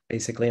and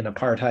basically an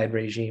apartheid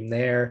regime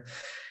there.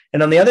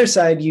 And on the other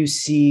side, you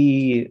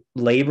see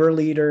labor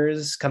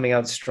leaders coming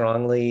out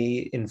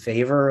strongly in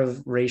favor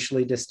of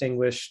racially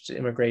distinguished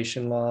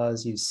immigration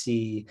laws. You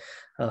see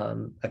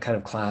a kind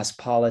of class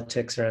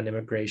politics around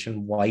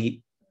immigration,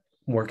 white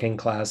working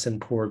class and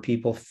poor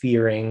people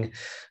fearing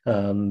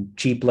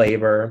cheap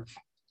labor.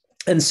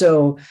 And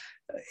so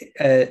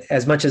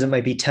as much as it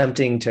might be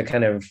tempting to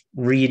kind of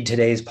read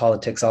today's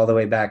politics all the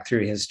way back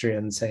through history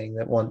and saying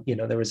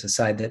that there was a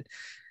side that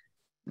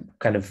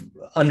kind of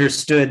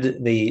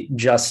understood the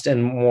just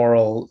and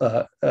moral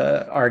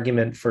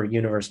argument for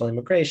universal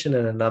immigration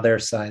and another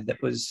side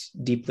that was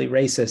deeply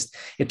racist,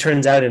 it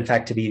turns out, in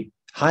fact, to be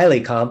highly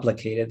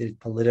complicated, the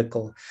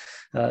political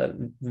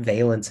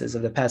valences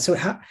of the past. So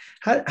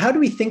how do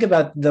we think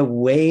about the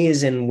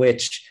ways in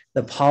which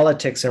the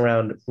politics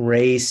around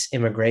race,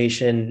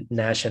 immigration,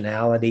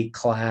 nationality,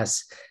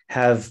 class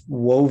have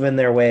woven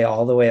their way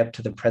all the way up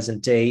to the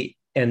present day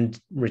and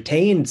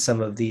retained some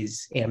of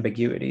these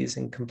ambiguities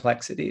and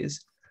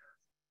complexities?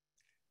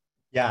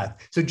 Yeah,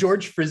 so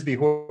George Frisbee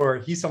Hoare,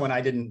 he's someone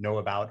I didn't know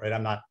about, right?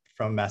 I'm not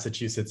from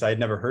Massachusetts. I had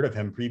never heard of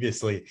him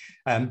previously,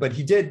 but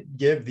he did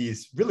give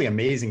these really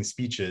amazing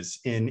speeches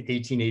in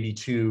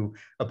 1882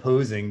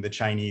 opposing the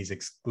Chinese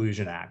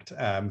Exclusion Act.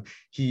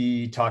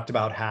 He talked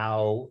about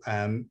how,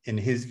 in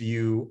his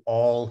view,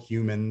 all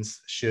humans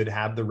should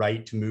have the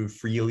right to move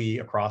freely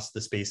across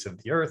the space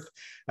of the earth.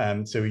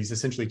 So he's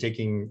essentially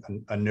taking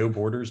a no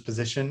borders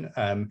position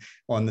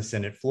on the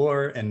Senate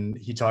floor. And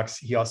he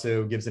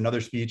also gives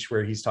another speech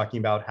where he's talking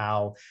about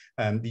how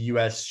the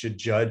US should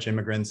judge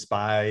immigrants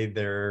by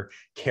their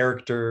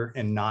character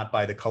and not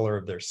by the color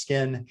of their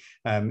skin,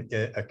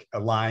 a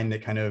line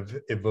that kind of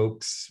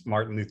evokes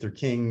Martin Luther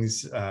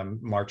King's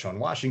March on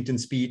Washington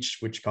speech,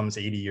 which comes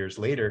 80 years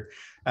later.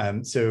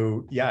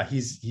 So yeah,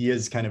 he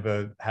is kind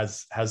of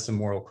has some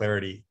moral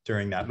clarity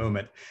during that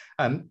moment.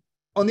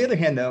 On the other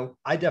hand, though,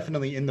 I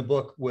definitely in the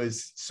book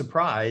was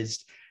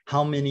surprised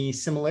how many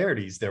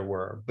similarities there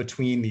were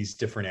between these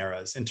different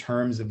eras in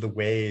terms of the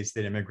ways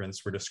that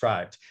immigrants were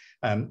described.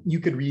 You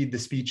could read the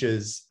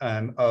speeches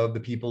of the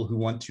people who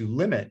want to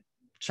limit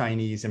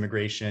Chinese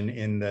immigration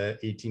in the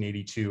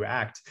 1882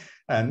 Act,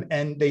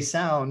 and they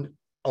sound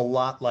a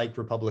lot like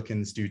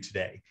Republicans do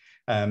today.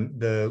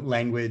 The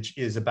language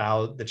is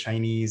about the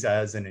Chinese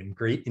as an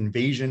great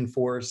invasion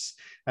force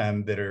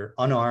that are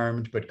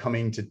unarmed, but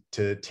coming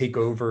to take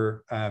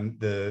over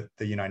the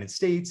United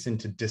States and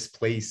to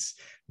displace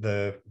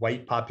the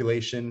white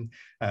population.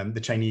 The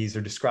Chinese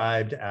are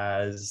described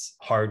as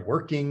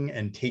hardworking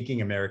and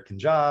taking American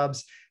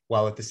jobs,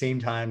 while at the same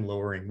time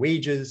lowering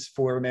wages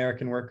for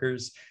American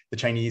workers. The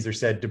Chinese are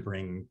said to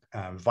bring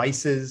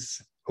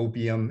vices.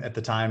 Opium at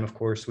the time, of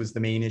course, was the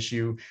main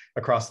issue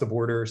across the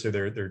border. So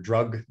they're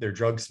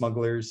drug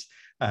smugglers.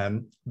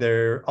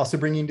 They're also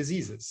bringing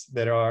diseases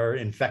that are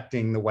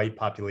infecting the white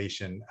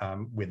population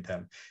with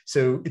them.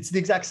 So it's the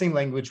exact same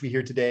language we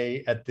hear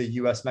today at the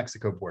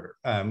US-Mexico border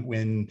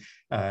when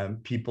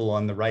people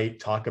on the right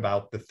talk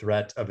about the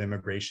threat of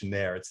immigration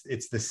there.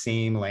 It's the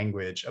same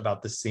language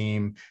about the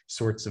same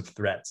sorts of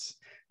threats.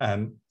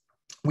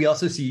 We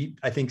also see,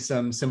 I think,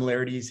 some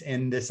similarities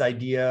in this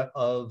idea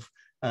of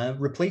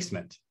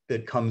replacement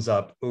that comes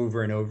up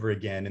over and over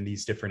again in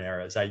these different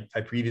eras.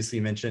 I previously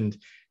mentioned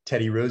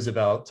Teddy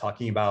Roosevelt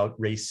talking about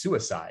race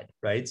suicide,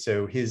 right?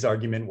 So his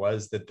argument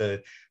was that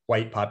the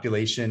white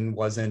population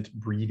wasn't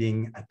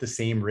breeding at the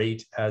same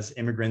rate as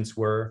immigrants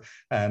were,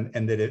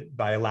 and that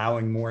by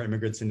allowing more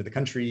immigrants into the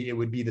country, it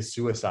would be the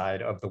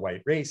suicide of the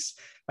white race.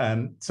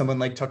 Someone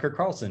like Tucker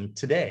Carlson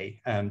today,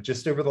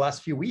 just over the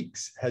last few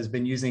weeks, has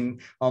been using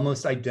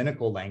almost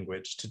identical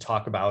language to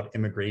talk about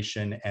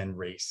immigration and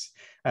race.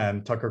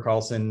 Tucker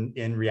Carlson,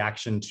 in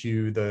reaction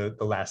to the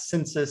last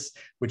census,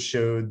 which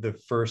showed the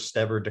first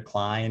ever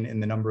decline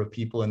in the number of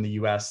people in the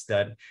US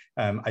that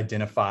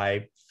identify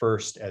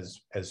first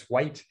as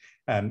white.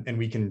 And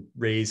we can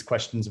raise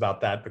questions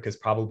about that, because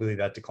probably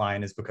that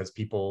decline is because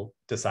people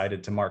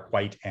decided to mark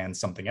white and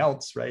something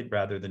else, right,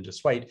 rather than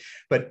just white.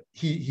 But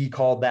he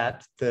called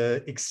that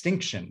the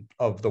extinction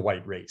of the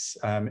white race,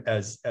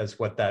 as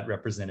what that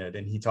represented.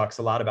 And he talks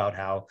a lot about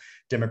how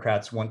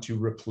Democrats want to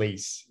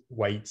replace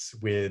whites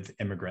with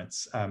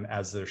immigrants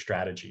as their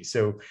strategy.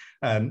 So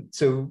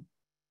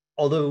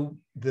although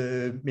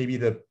maybe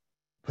the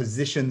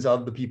positions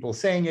of the people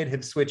saying it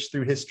have switched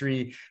through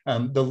history,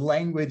 the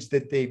language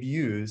that they've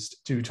used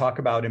to talk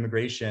about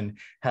immigration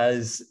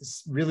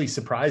has really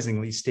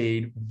surprisingly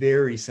stayed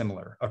very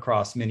similar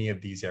across many of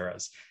these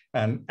eras.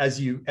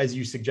 As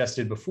you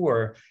suggested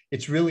before,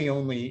 it's really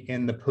only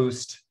in the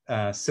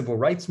post-civil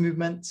rights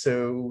movement,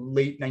 so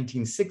late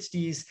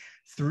 1960s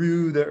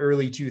through the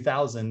early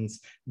 2000s,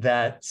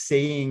 that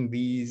saying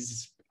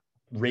these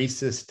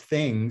racist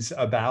things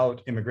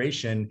about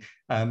immigration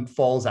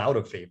falls out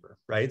of favor,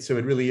 right? So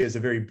it really is a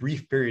very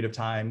brief period of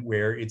time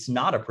where it's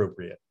not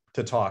appropriate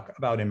to talk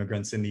about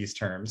immigrants in these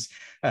terms.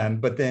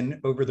 But then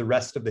over the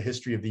rest of the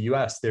history of the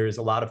US, there is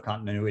a lot of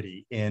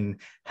continuity in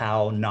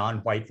how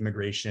non-white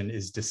immigration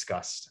is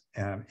discussed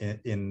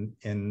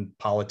in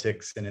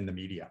politics and in the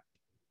media.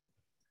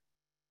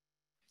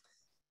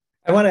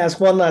 I want to ask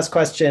one last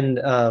question,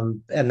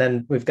 and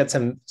then we've got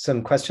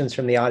some questions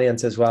from the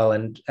audience as well.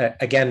 And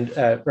again,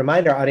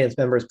 remind our audience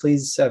members,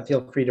 please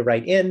feel free to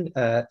write in.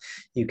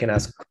 You can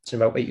ask a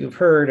question about what you've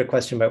heard, a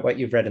question about what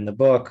you've read in the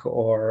book,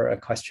 or a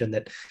question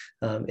that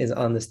is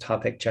on this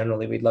topic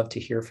generally. We'd love to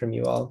hear from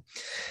you all.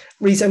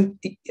 Reece,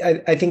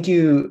 I think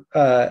you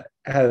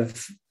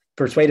have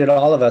persuaded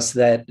all of us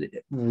that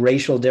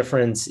racial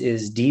difference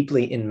is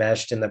deeply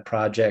enmeshed in the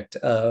project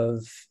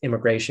of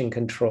immigration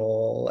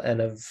control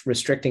and of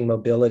restricting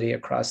mobility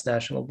across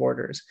national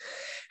borders.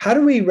 How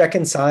do we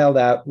reconcile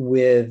that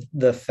with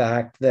the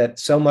fact that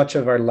so much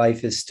of our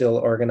life is still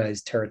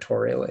organized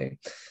territorially?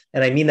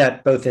 And I mean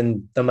that both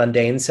in the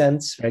mundane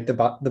sense, right? The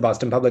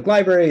Boston Public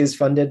Library is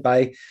funded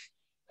by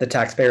the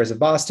taxpayers of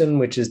Boston,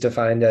 which is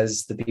defined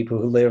as the people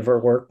who live or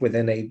work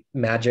within a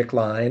magic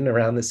line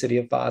around the city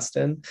of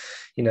Boston.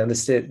 You know,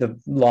 the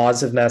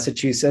laws of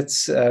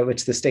Massachusetts,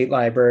 which the state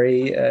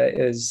library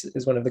is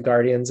one of the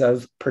guardians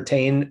of,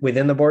 pertain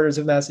within the borders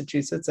of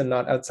Massachusetts and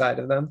not outside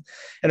of them.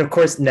 And of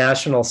course,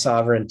 national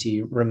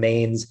sovereignty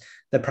remains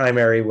the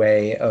primary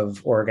way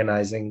of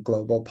organizing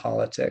global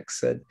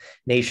politics. A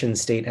nation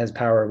state has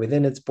power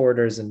within its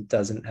borders and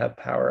doesn't have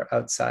power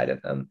outside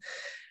of them.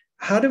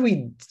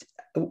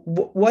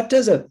 What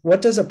does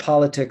a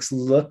politics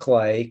look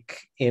like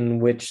in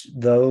which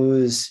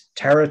those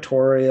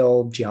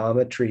territorial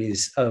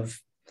geometries of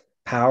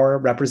power,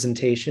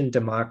 representation,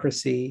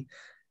 democracy,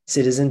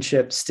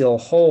 citizenship still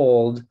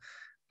hold,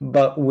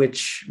 but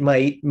which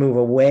might move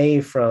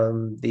away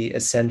from the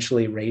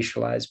essentially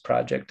racialized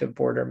project of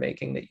border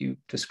making that you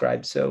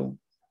described so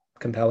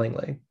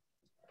compellingly?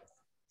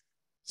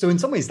 So in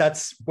some ways,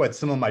 that's what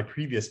some of my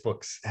previous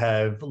books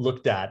have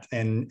looked at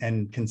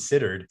and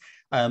considered.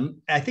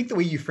 I think the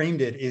way you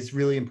framed it is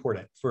really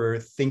important for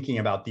thinking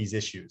about these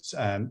issues.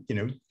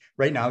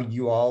 Right now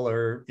you all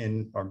are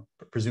or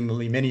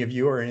presumably many of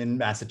you are in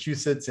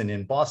Massachusetts and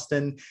in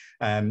Boston.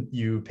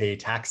 You pay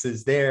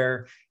taxes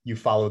there. You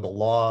follow the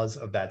laws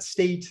of that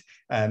state,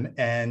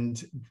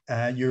 and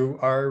you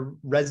are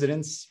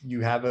residents.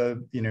 You have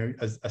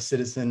a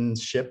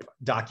citizenship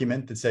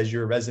document that says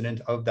you're a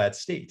resident of that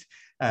state.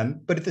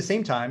 But at the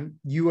same time,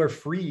 you are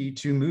free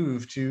to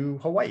move to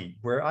Hawaii,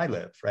 where I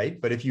live,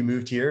 right? But if you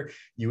moved here,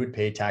 you would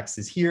pay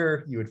taxes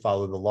here, you would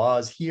follow the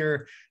laws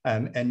here,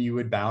 and you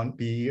would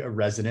be a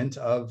resident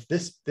of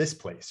this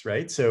place,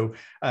 right? So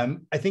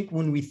I think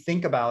when we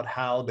think about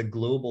how the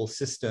global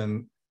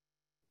system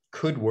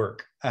could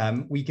work,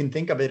 we can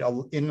think of it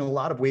in a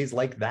lot of ways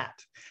like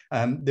that.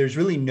 There's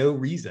really no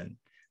reason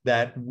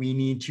that we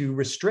need to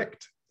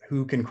restrict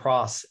who can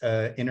cross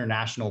an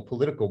international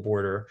political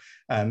border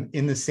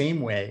in the same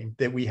way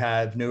that we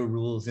have no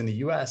rules in the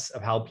US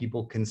of how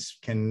people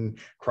can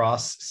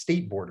cross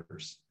state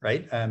borders,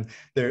 right?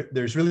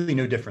 There's really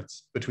no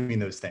difference between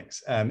those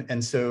things.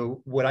 And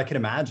so what I can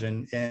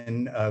imagine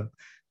in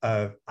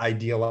a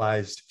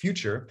idealized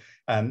future,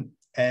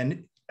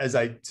 and as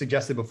I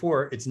suggested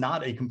before, it's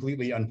not a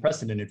completely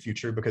unprecedented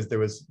future, because there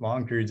was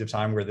long periods of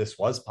time where this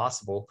was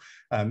possible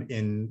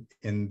in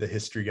the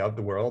history of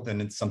the world.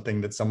 And it's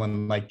something that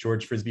someone like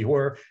George Frisbee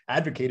Hoare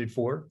advocated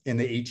for in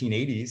the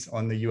 1880s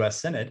on the US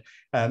Senate,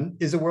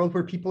 is a world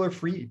where people are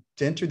free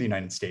to enter the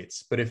United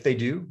States. But if they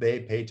do,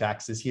 they pay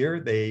taxes here,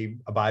 they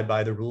abide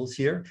by the rules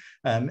here,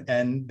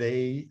 and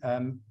they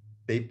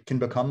they can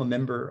become a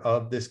member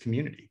of this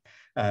community.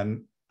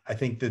 I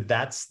think that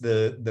that's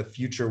the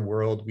future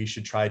world we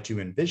should try to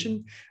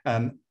envision.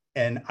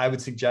 And I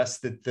would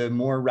suggest that the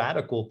more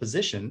radical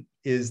position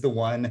is the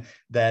one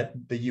that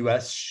the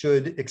US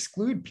should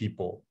exclude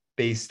people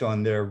based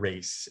on their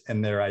race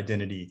and their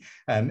identity,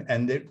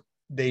 and that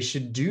they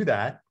should do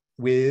that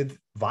with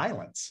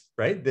violence,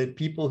 right? That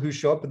people who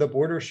show up at the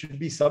border should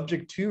be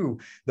subject to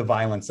the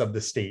violence of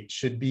the state,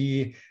 should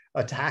be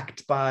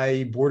attacked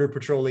by Border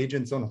Patrol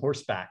agents on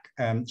horseback,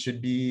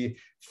 should be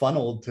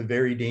funneled to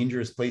very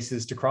dangerous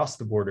places to cross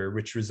the border,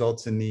 which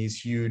results in these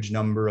huge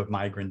number of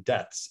migrant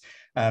deaths.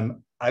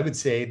 I would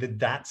say that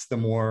that's the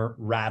more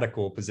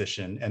radical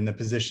position, and the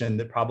position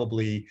that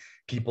probably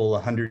people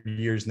 100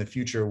 years in the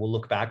future will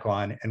look back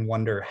on and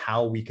wonder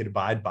how we could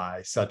abide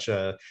by such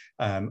a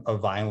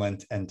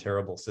violent and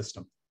terrible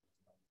system.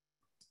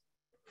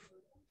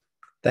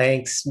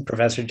 Thanks,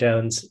 Professor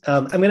Jones.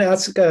 I'm going to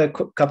ask a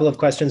couple of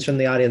questions from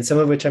the audience, some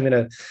of which I'm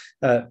going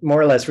to more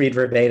or less read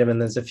verbatim,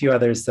 and there's a few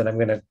others that I'm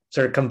going to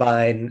sort of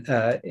combine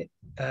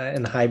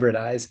and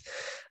hybridize.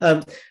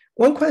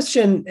 One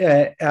question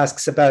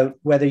asks about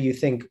whether you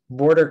think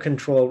border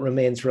control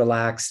remains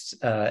relaxed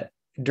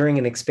during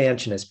an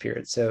expansionist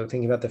period. So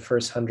thinking about the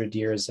first 100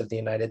 years of the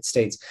United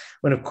States,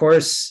 when of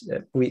course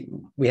we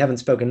haven't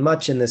spoken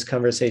much in this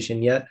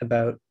conversation yet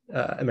about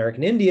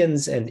American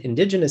Indians and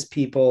indigenous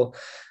people.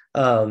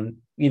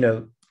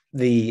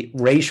 The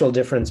racial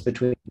difference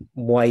between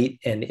white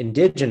and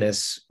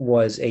indigenous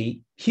was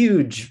a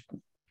huge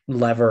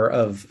lever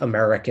of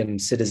American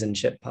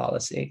citizenship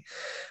policy.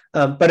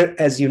 But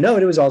as you know,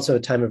 it was also a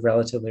time of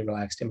relatively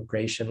relaxed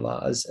immigration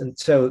laws. And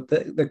so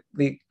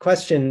the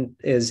question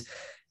is,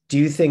 do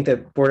you think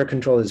that border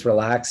control is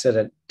relaxed at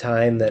a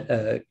time that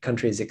a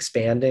country is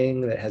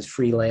expanding, that has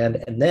free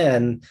land, and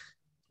then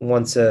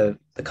once the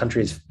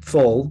country is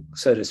full,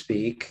 so to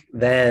speak,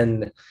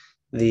 then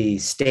the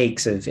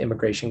stakes of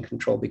immigration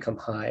control become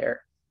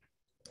higher?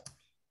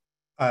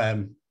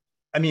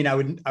 I mean,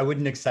 I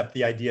wouldn't accept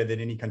the idea that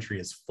any country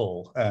is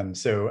full.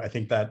 So I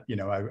think that,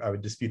 I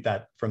would dispute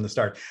that from the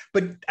start.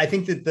 But I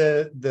think that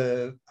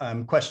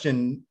the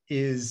question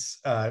is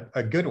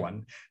a good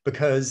one,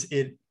 because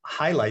it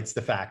highlights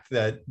the fact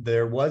that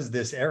there was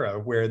this era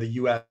where the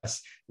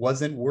US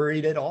wasn't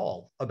worried at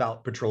all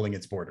about patrolling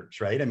its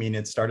borders, right? I mean,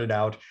 it started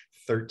out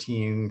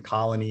 13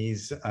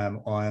 colonies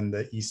on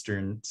the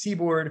eastern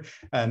seaboard.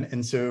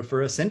 And so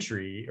for a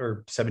century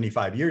or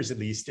 75 years, at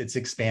least, it's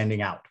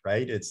expanding out,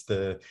 right? It's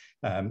the,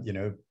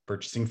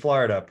 purchasing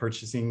Florida,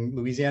 purchasing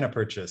Louisiana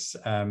Purchase,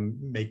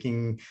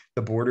 making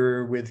the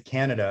border with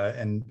Canada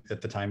and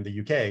at the time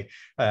the UK.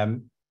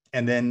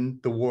 And then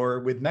the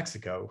war with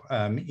Mexico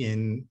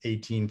in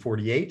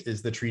 1848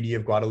 is the Treaty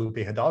of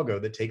Guadalupe Hidalgo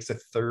that takes a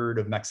third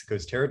of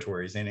Mexico's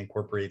territories and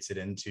incorporates it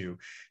into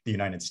the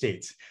United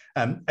States.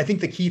 I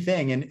think the key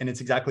thing, and it's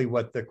exactly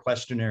what the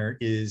questioner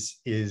is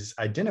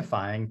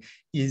identifying,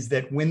 is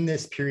that when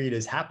this period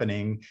is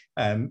happening,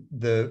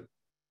 the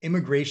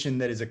immigration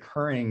that is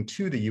occurring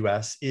to the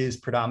US is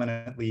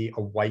predominantly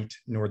a white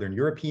Northern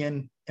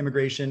European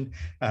immigration,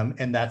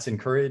 and that's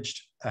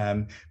encouraged.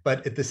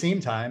 But at the same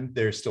time,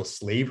 there's still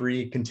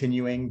slavery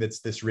continuing. That's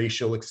this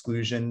racial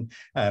exclusion.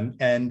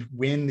 And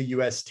when the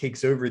US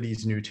takes over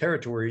these new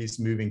territories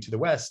moving to the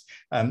West,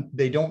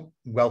 they don't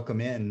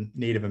welcome in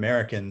Native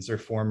Americans or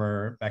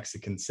former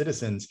Mexican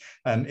citizens.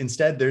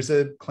 Instead, there's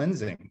a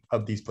cleansing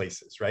of these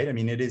places, right? I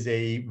mean, it is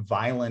a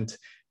violent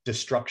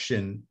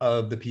destruction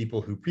of the people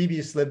who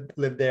previously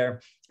lived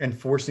there and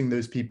forcing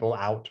those people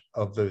out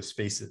of those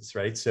spaces,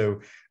 right?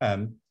 So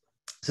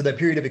that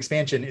period of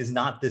expansion is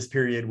not this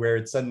period where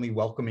it's suddenly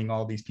welcoming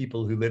all these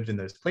people who lived in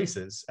those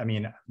places. I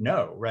mean,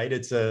 no, right?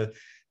 It's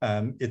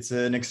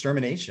an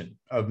extermination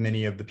of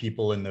many of the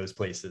people in those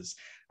places.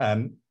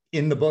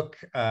 In the book,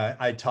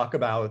 I talk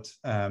about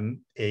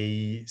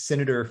a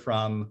senator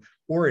from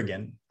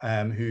Oregon,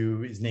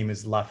 his name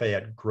is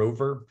Lafayette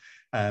Grover.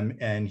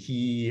 And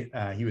he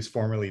was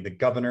formerly the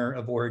governor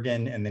of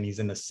Oregon, and then he's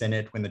in the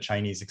Senate when the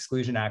Chinese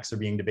Exclusion Acts are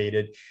being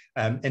debated.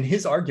 And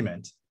his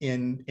argument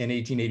in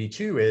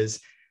 1882 is,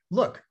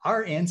 look,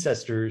 our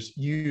ancestors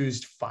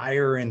used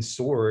fire and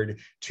sword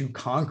to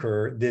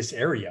conquer this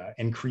area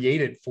and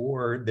create it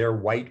for their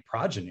white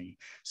progeny.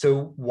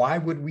 So why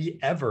would we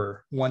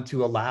ever want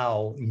to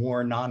allow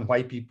more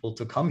non-white people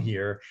to come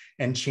here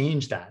and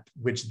change that,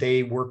 which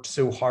they worked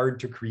so hard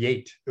to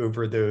create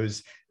over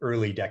those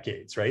early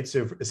decades, right?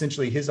 So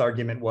essentially his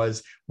argument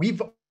was,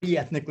 we've already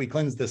ethnically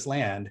cleansed this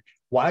land.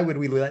 Why would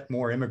we let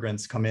more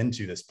immigrants come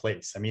into this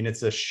place? I mean,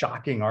 it's a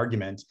shocking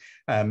argument,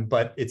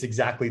 but it's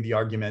exactly the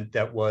argument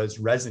that was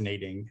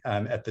resonating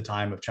at the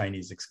time of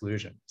Chinese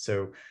exclusion.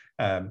 So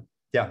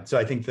so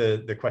I think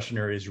the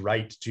questioner is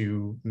right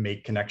to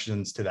make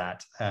connections to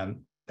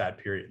that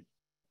period.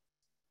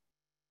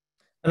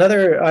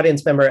 Another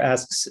audience member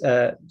asks,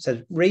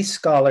 says, race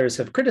scholars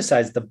have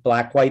criticized the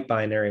black-white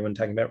binary when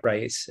talking about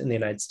race in the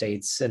United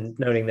States, and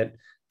noting that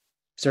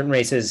certain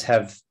races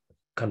have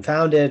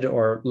confounded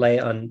or lay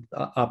on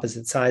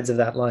opposite sides of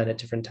that line at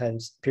different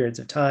periods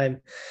of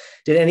time.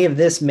 Did any of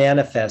this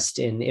manifest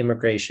in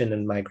immigration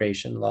and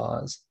migration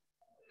laws?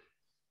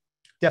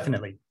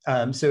 Definitely.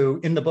 So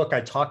in the book,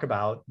 I talk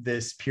about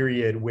this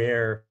period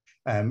where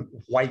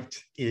white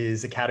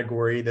is a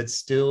category that's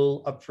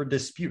still up for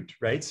dispute,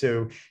 right?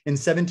 So in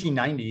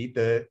 1790,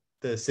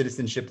 the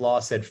citizenship law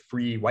said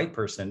free white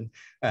person,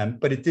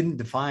 but it didn't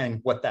define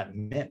what that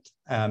meant.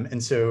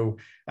 And so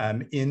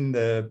in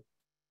the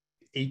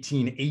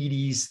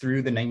 1880s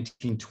through the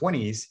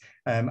 1920s,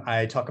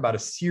 I talk about a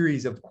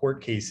series of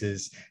court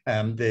cases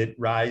that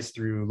rise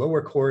through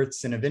lower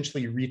courts and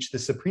eventually reach the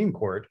Supreme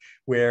Court,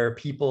 where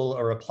people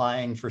are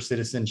applying for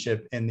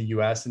citizenship in the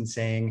US and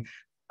saying,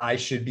 I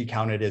should be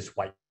counted as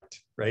white,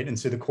 right? And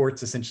so the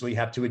courts essentially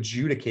have to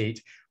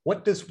adjudicate,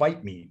 what does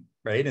white mean?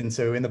 Right. And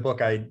so in the book,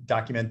 I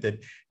document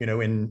that,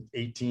 in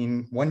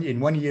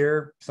 1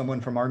 year, someone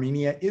from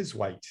Armenia is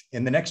white.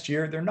 In the next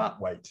year, they're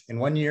not white. In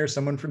 1 year,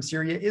 someone from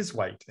Syria is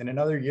white. In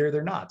another year,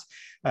 they're not.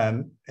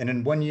 And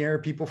in 1 year,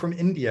 people from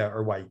India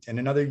are white. In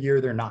another year,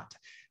 they're not.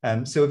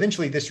 So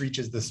eventually this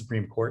reaches the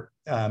Supreme Court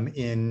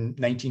in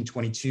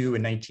 1922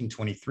 and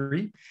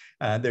 1923.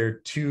 There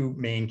are two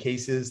main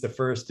cases. The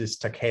first is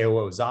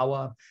Takeo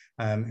Ozawa,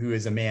 who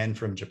is a man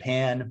from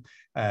Japan,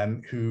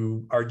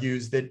 who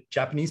argues that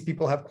Japanese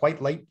people have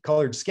quite light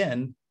colored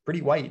skin,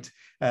 pretty white.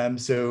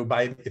 So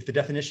if the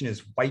definition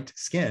is white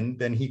skin,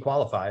 then he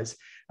qualifies.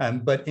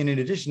 But in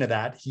addition to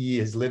that, he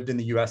has lived in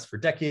the US for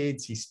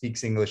decades. He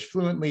speaks English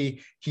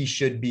fluently. He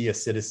should be a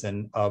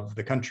citizen of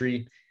the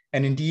country.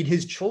 And indeed,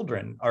 his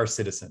children are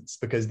citizens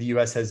because the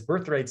US has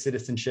birthright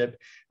citizenship.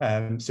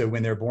 So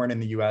when they're born in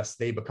the US,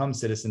 they become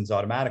citizens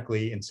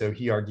automatically. And so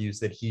he argues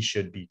that he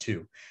should be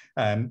too.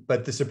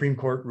 But the Supreme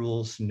Court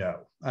rules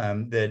no,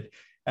 that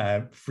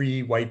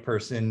free white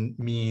person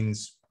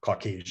means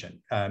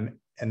Caucasian. And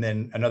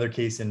then another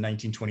case in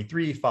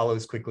 1923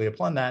 follows quickly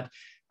upon that,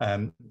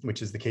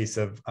 which is the case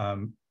of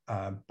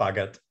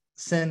Bhagat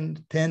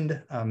Singh,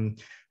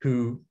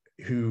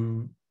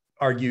 who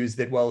argues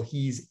that, well,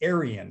 he's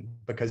Aryan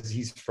because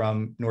he's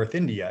from North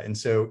India. And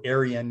so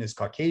Aryan is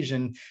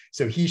Caucasian,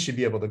 so he should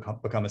be able to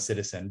become a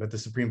citizen. But the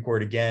Supreme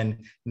Court, again,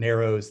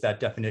 narrows that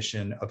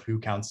definition of who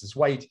counts as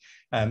white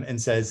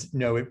and says,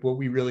 no, what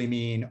we really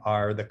mean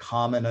are the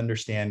common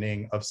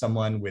understanding of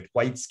someone with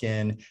white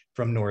skin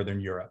from Northern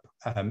Europe.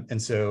 And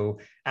so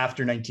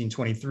after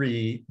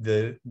 1923,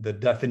 the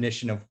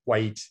definition of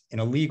white in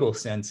a legal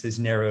sense has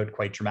narrowed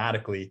quite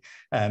dramatically.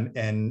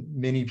 And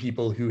many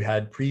people who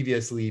had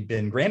previously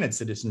been granted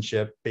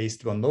citizenship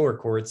based on lower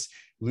courts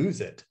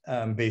lose it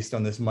based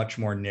on this much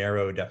more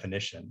narrow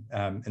definition.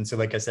 And so,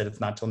 like I said, it's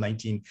not till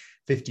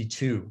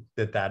 1952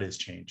 that is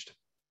changed.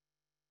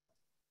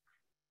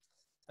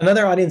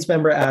 Another audience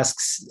member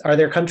asks, are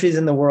there countries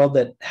in the world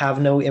that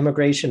have no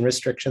immigration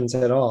restrictions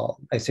at all?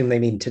 I assume they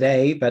mean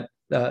today, but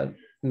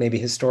maybe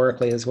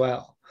historically as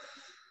well.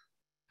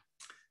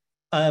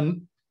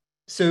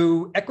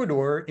 So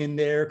Ecuador in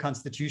their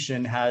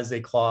constitution has a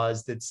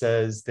clause that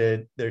says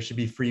that there should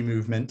be free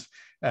movement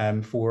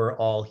for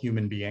all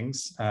human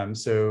beings.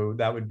 So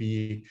that would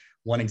be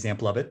one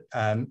example of it.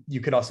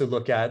 You could also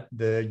look at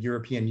the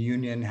European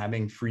Union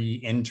having free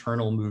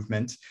internal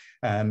movement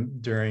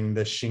during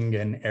the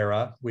Schengen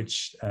era,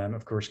 which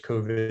of course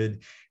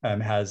COVID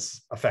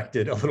has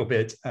affected a little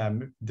bit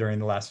during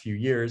the last few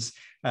years.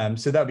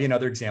 So that would be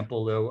another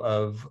example, though,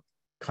 of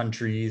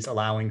countries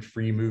allowing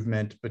free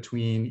movement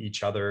between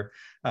each other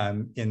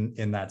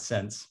in that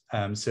sense.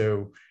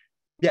 So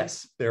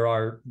yes, there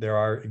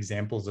are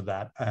examples of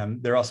that.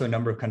 There are also a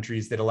number of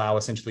countries that allow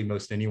essentially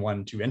most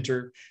anyone to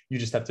enter. You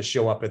just have to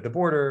show up at the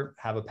border,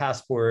 have a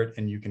passport,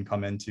 and you can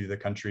come into the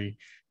country.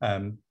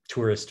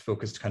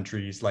 Tourist-focused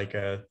countries like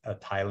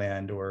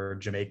Thailand or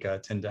Jamaica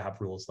tend to have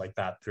rules like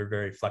that. They're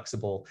very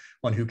flexible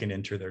on who can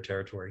enter their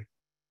territory.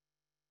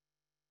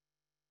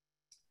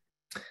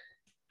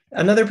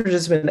 Another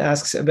participant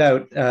asks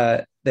about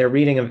their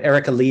reading of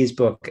Erica Lee's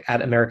book,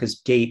 At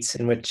America's Gates,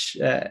 in which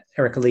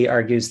Erica Lee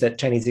argues that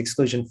Chinese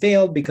exclusion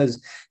failed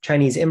because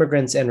Chinese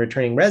immigrants and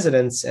returning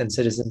residents and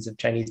citizens of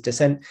Chinese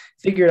descent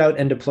figured out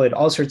and deployed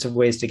all sorts of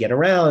ways to get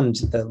around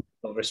the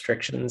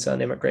restrictions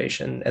on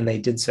immigration, and they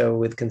did so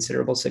with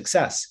considerable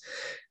success.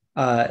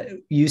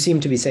 You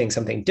seem to be saying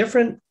something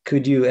different.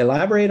 Could you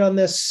elaborate on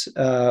this,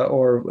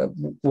 or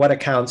what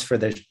accounts for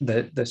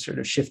the sort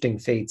of shifting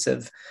fates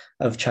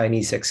of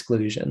Chinese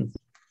exclusion?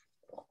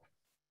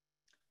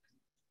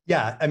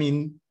 Yeah, I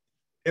mean,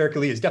 Erica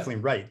Lee is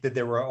definitely right that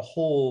there were a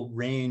whole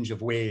range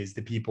of ways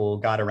that people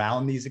got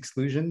around these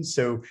exclusions.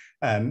 So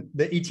the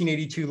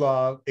 1882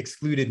 law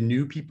excluded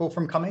new people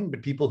from coming,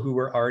 but people who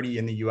were already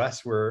in the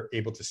US were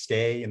able to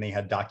stay, and they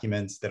had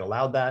documents that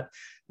allowed that.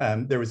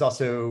 There was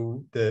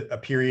also a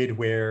period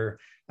where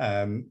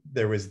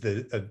there was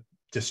a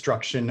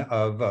destruction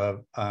of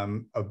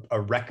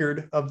a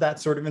record of that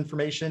sort of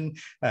information.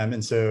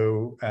 And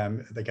so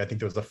like, I think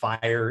there was a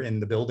fire in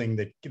the building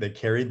that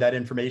carried that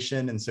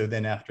information. And so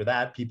then after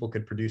that, people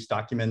could produce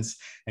documents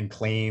and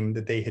claim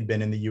that they had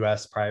been in the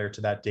US prior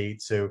to that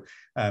date. So,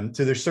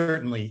 so there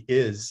certainly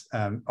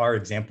are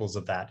examples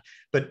of that.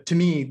 But to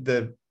me,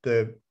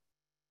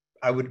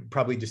 I would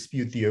probably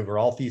dispute the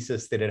overall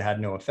thesis that it had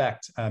no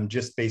effect,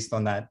 just based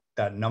on that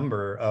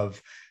number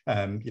of,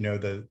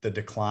 the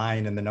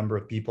decline in the number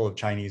of people of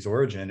Chinese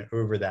origin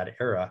over that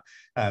era,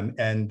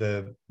 and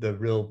the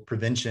real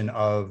prevention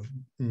of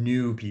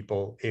new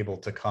people able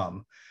to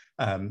come.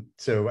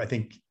 So I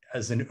think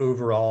as an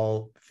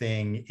overall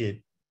thing,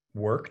 it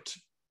worked,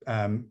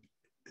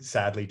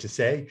 sadly to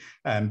say,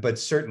 but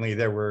certainly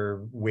there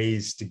were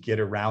ways to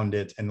get around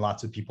it, and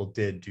lots of people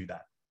did do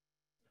that.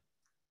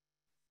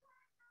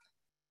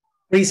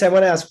 Reece, I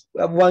want to ask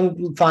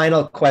one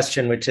final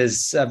question, which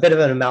is a bit of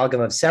an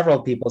amalgam of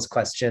several people's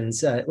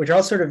questions, which are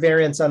all sort of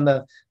variants on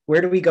the where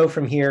do we go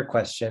from here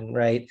question,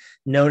 right?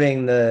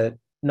 Noting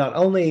not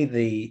only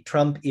the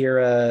Trump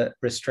era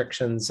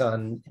restrictions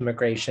on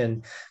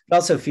immigration, but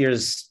also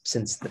fears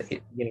since the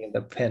beginning of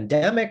the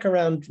pandemic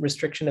around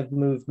restriction of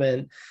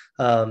movement,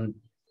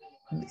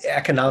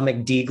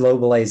 economic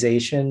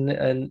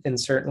deglobalization in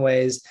certain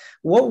ways.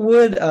 What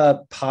would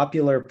a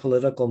popular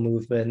political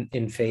movement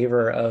in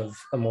favor of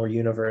a more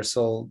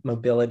universal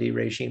mobility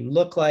regime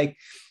look like?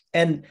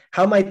 And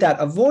how might that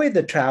avoid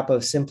the trap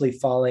of simply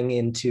falling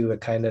into a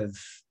kind of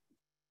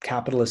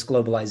capitalist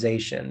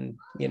globalization,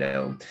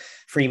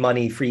 free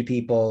money, free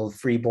people,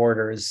 free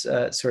borders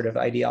sort of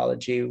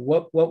ideology?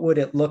 What would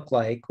it look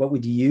like? What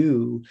would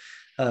you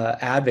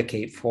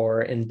advocate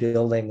for in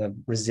building a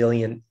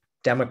resilient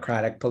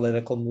democratic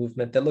political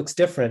movement that looks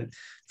different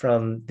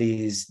from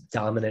these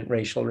dominant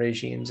racial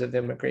regimes of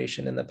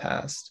immigration in the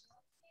past?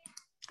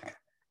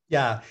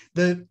 Yeah,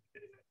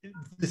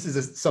 this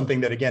is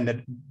something that,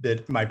 again,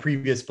 that my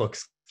previous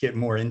books get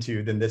more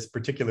into than this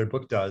particular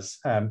book does.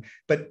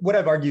 But what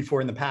I've argued for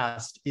in the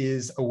past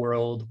is a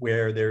world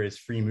where there is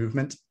free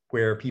movement,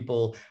 where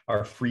people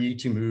are free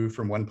to move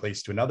from one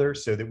place to another,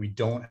 so that we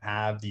don't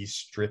have these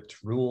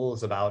strict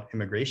rules about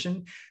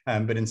immigration,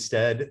 but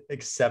instead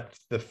accept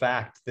the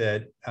fact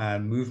that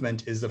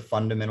movement is a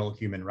fundamental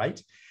human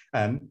right.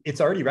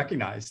 It's already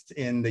recognized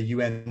in the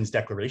UN's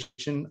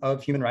Declaration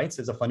of Human Rights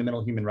as a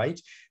fundamental human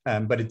right,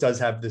 but it does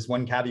have this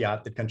one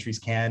caveat that countries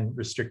can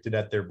restrict it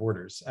at their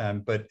borders.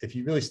 But if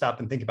you really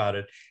stop and think about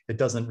it, it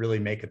doesn't really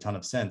make a ton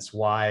of sense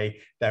why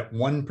that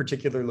one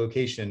particular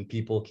location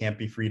people can't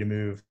be free to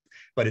move,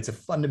 but it's a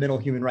fundamental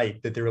human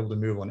right that they're able to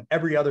move on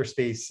every other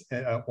space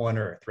on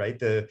Earth, right?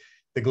 The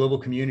global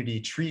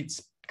community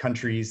treats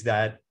countries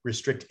that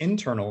restrict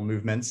internal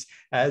movements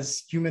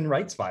as human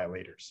rights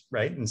violators,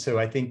 right? And so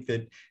I think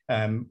that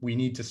we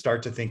need to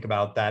start to think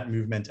about that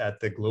movement at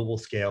the global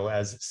scale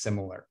as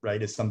similar,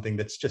 right? As something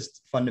that's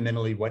just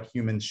fundamentally what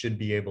humans should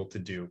be able to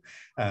do,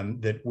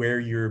 that where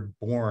you're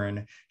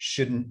born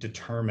shouldn't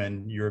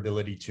determine your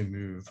ability to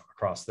move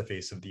across the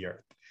face of the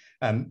earth.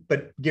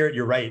 But Garrett,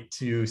 you're right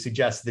to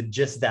suggest that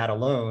just that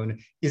alone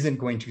isn't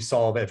going to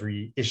solve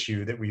every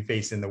issue that we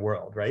face in the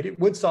world, right? It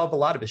would solve a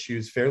lot of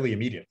issues fairly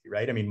immediately,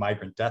 right? I mean,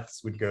 migrant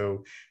deaths would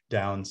go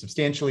down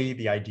substantially.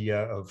 The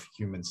idea of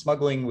human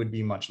smuggling would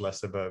be much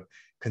less of a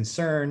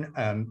concern.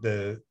 And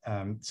it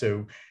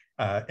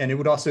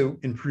would also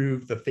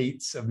improve the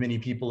fates of many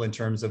people in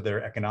terms of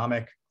their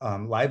economic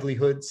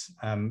livelihoods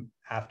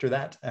after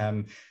that.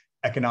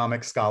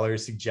 Economic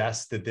scholars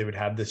suggest that they would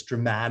have this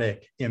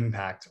dramatic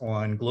impact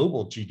on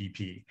global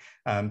GDP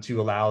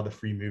to allow the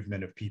free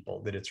movement of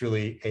people, that it's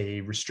really a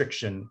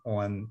restriction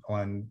on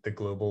the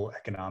global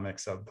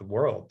economics of the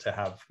world to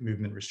have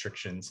movement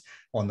restrictions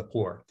on the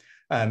poor.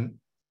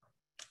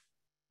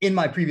 In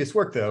my previous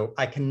work, though,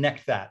 I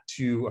connect that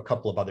to a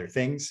couple of other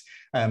things.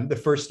 The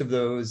first of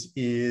those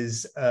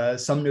is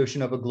some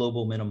notion of a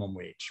global minimum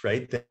wage,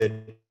 right? That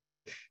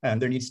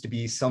there needs to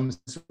be some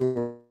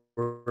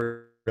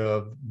sort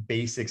of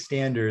basic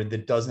standard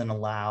that doesn't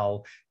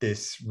allow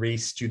this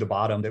race to the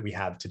bottom that we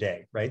have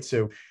today, right?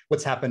 So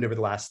what's happened over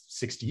the last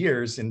 60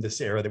 years in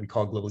this era that we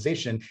call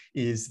globalization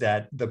is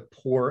that the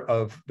poor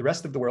of the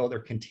rest of the world are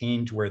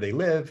contained to where they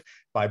live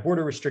by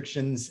border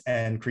restrictions,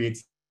 and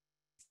creates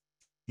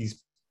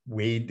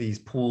these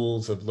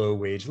pools of low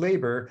wage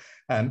labor.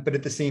 But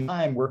at the same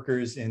time,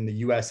 workers in the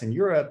US and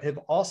Europe have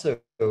also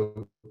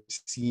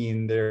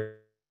seen their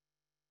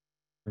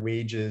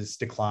wages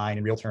decline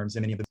in real terms,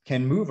 and many of them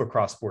can move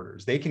across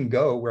borders. They can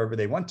go wherever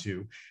they want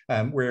to,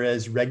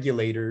 whereas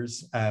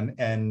regulators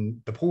and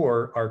the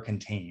poor are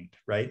contained,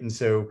 right? And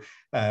so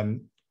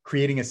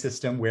creating a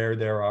system where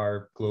there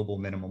are global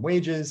minimum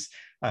wages,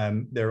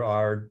 there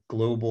are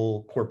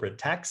global corporate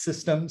tax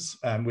systems,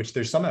 which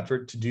there's some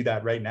effort to do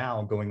that right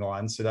now going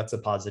on, so that's a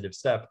positive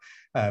step,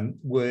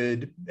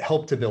 would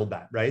help to build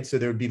that, right? So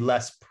there would be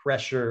less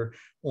pressure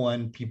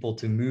on people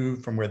to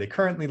move from where they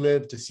currently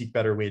live to seek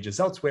better wages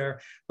elsewhere,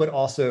 but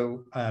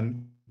also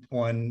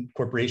on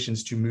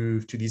corporations to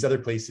move to these other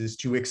places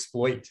to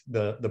exploit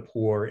the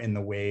poor in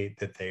the way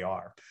that they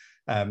are.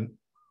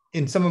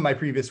 in some of my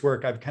previous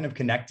work, I've kind of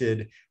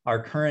connected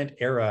our current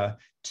era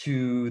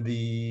to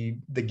the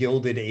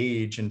Gilded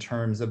Age in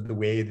terms of the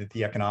way that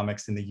the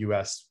economics in the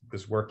US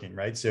was working,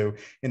 right? So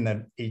in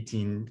the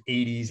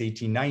 1880s,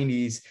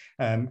 1890s,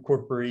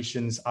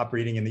 corporations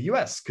operating in the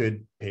US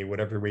could pay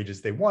whatever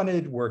wages they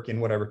wanted, work in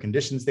whatever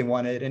conditions they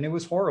wanted, and it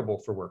was horrible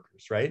for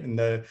workers, right? And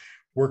the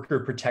worker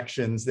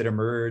protections that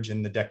emerge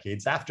in the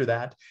decades after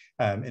that,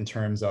 in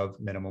terms of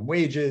minimum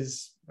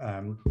wages,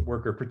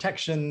 worker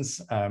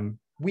protections,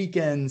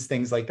 weekends,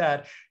 things like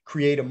that,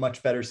 create a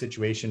much better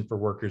situation for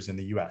workers in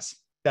the US.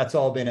 That's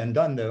all been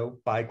undone, though,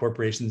 by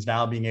corporations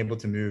now being able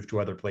to move to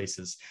other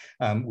places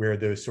where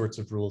those sorts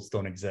of rules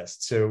don't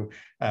exist. So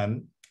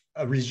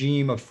a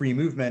regime of free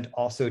movement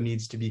also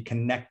needs to be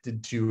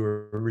connected to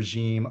a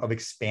regime of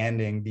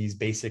expanding these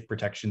basic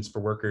protections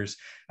for workers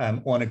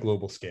on a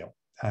global scale.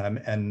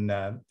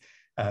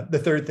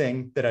 The third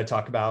thing that I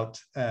talk about,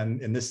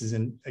 and this is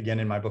again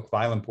in my book,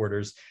 Violent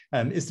Borders,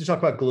 is to talk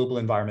about global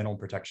environmental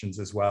protections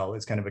as well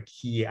as kind of a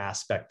key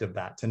aspect of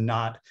that, to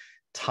not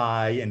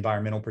tie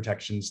environmental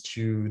protections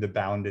to the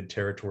bounded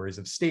territories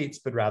of states,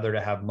 but rather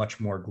to have much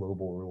more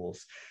global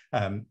rules.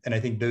 And I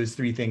think those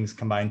three things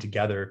combined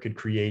together could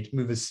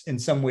move us in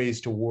some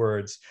ways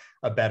towards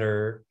a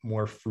better,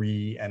 more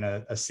free and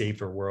a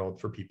safer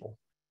world for people.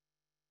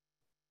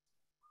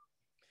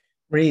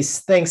 Reece,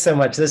 thanks so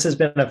much. This has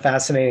been a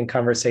fascinating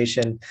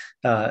conversation.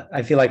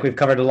 I feel like we've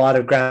covered a lot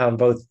of ground,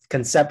 both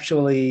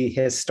conceptually,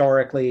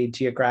 historically,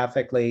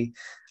 geographically.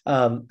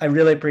 I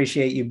really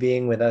appreciate you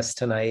being with us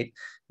tonight.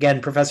 Again,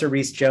 Professor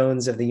Reece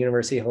Jones of the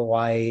University of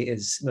Hawaii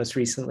is most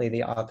recently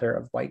the author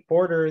of White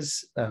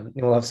Borders.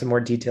 We'll have some more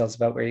details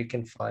about where you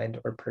can find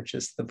or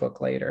purchase the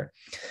book later.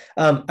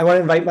 I want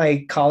to invite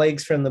my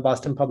colleagues from the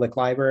Boston Public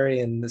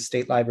Library and the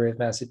State Library of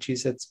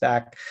Massachusetts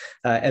back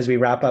as we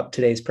wrap up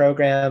today's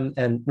program.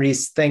 And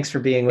Reece, thanks for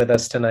being with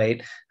us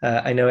tonight.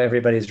 I know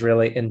everybody's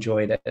really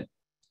enjoyed it.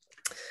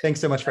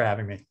 Thanks so much for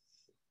having me.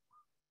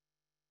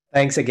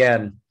 Thanks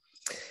again.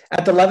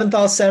 At the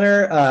Leventhal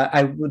Center,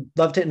 I would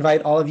love to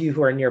invite all of you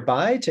who are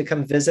nearby to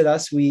come visit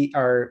us.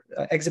 Our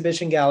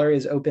exhibition gallery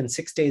is open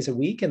 6 days a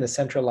week in the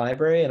Central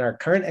Library, and our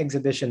current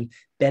exhibition,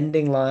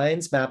 Bending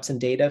Lines, Maps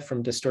and Data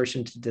from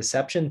Distortion to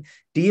Deception,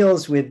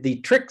 deals with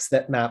the tricks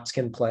that maps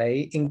can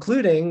play,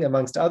 including,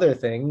 amongst other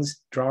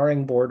things,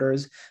 drawing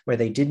borders where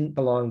they didn't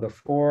belong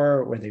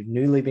before, where they've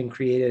newly been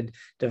created,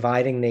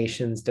 dividing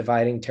nations,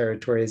 dividing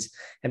territories,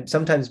 and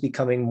sometimes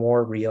becoming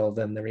more real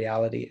than the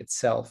reality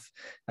itself.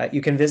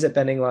 You can visit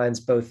Bending Lines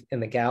both in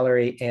the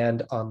gallery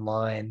and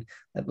online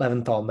at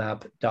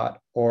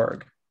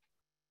leventhalmap.org.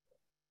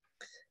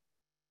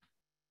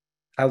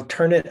 I'll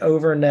turn it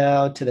over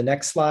now to the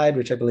next slide,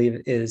 which I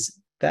believe is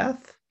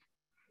Beth.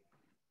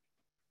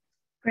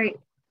 Great.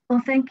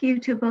 Well, thank you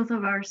to both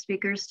of our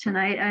speakers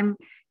tonight. I'm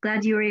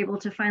glad you were able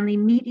to finally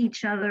meet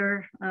each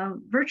other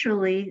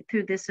virtually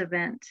through this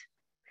event.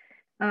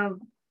 The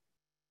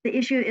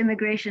issue of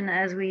immigration,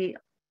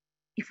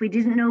 if we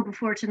didn't know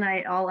before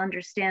tonight, all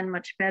understand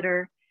much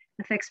better,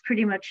 affects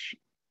pretty much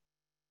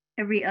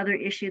every other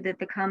issue that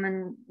the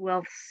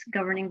Commonwealth's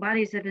governing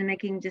bodies have been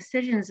making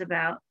decisions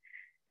about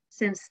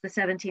since the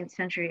 17th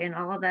century, and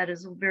all of that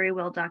is very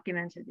well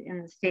documented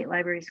in the State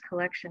Library's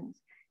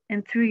collections.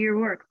 And through your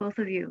work, both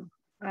of you,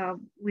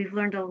 we've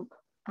learned a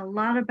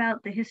lot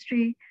about the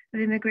history of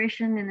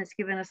immigration, and it's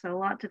given us a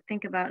lot to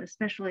think about,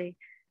 especially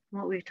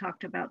what we've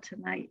talked about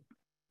tonight.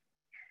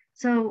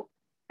 So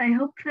I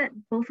hope that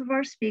both of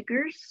our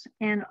speakers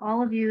and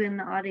all of you in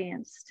the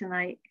audience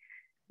tonight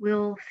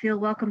will feel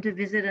welcome to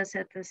visit us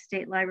at the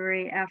State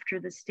Library after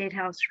the State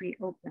House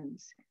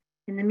reopens.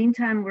 In the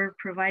meantime, we're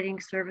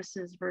providing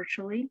services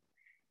virtually,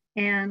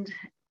 and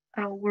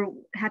we're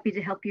happy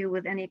to help you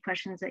with any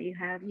questions that you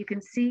have. You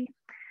can see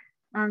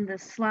on the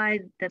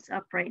slide that's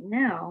up right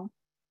now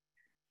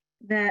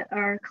that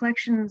our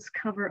collections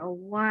cover a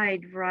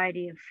wide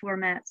variety of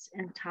formats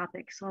and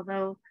topics,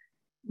 although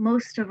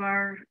most of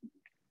our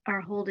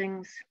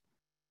holdings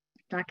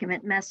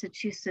document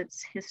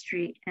Massachusetts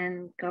history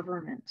and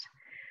government.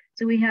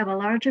 So we have a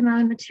large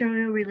amount of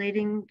material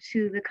relating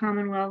to the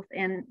Commonwealth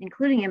and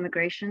including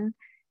immigration,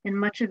 and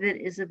much of it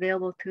is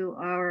available through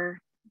our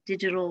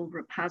digital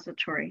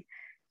repository.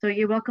 So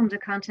you're welcome to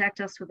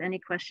contact us with any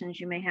questions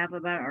you may have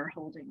about our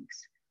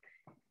holdings.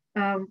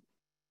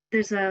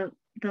 There's the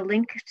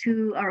link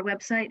to our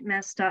website,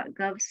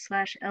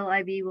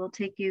 mass.gov/LIB, will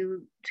take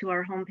you to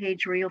our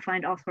homepage where you'll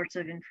find all sorts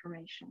of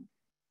information.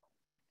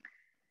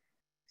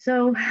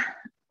 So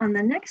on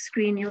the next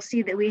screen, you'll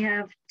see that we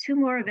have 2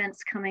 more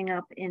events coming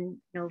up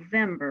in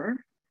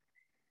November.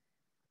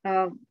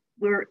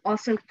 We're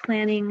also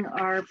planning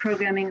our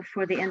programming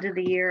for the end of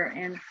the year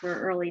and for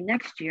early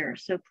next year.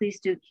 So please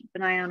do keep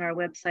an eye on our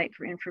website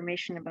for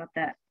information about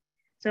that.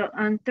 So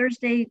on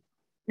Thursday,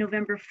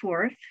 November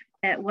 4th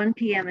at 1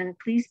 p.m., and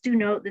please do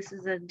note this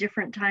is a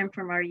different time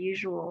from our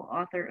usual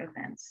author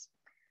events.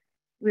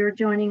 We're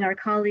joining our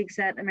colleagues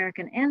at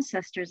American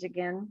Ancestors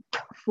again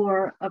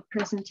for a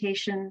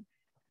presentation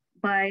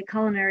by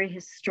culinary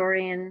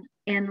historian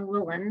Ann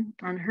Willen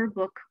on her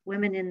book,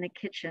 Women in the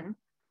Kitchen.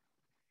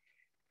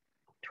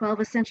 12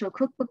 essential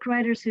cookbook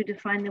writers who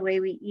define the way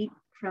we eat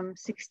from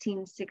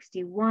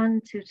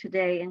 1661 to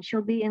today. And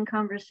she'll be in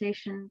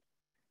conversation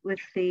with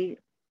the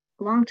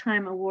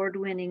longtime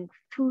award-winning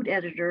food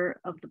editor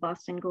of the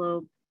Boston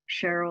Globe,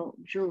 Cheryl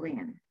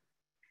Julian.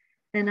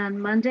 Then on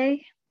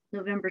Monday,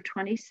 November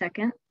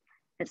 22nd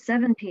at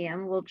 7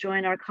 p.m., we'll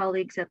join our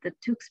colleagues at the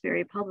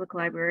Tewksbury Public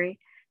Library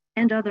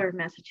and other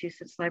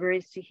Massachusetts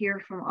libraries to hear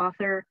from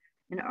author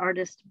and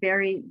artist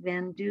Barry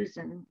Van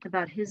Dusen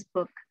about his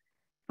book,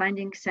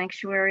 Finding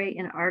Sanctuary,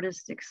 an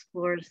Artist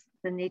Explores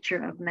the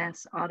Nature of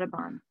Mass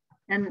Audubon.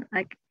 And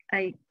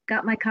I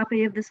got my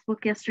copy of this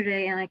book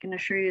yesterday, and I can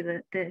assure you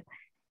that the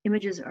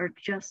images are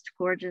just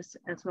gorgeous,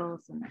 as well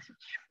as the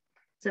message.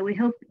 So we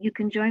hope you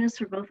can join us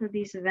for both of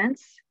these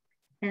events.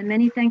 And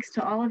many thanks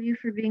to all of you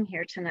for being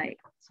here tonight.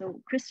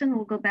 So Kristen,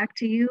 we'll go back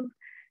to you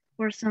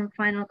for some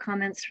final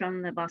comments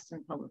from the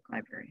Boston Public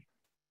Library.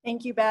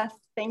 Thank you, Beth.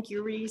 Thank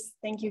you, Reece.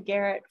 Thank you,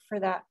 Garrett, for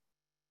that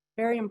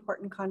very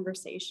important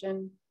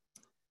conversation.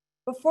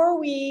 Before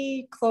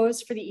we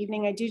close for the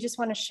evening, I do just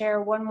want to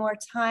share one more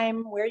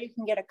time where you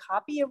can get a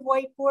copy of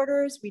White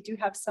Borders. We do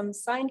have some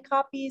signed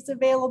copies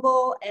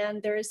available,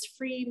 and there is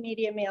free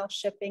media mail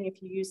shipping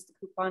if you use the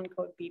coupon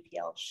code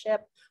BPL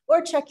SHIP,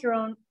 or check your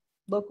own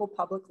local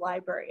public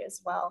library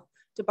as well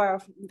to borrow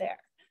from there.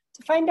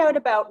 To find out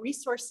about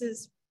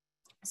resources,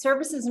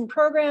 services, and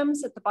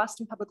programs at the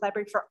Boston Public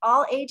Library for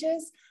all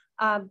ages,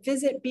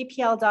 visit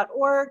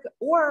bpl.org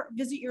or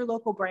visit your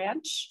local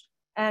branch.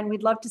 And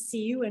we'd love to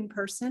see you in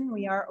person.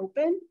 We are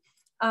open.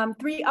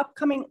 3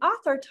 upcoming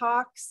author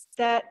talks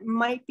that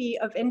might be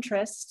of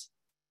interest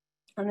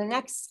on the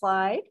next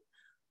slide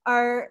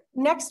are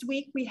next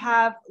week. We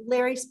have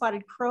Larry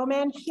Spotted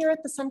Crowman here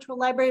at the Central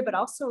Library, but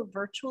also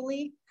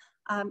virtually.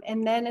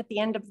 And then at the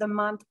end of the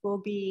month will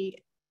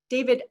be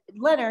David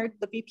Leonard,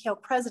 the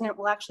BPL president,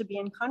 will actually be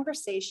in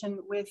conversation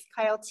with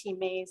Kyle T.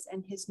 Mays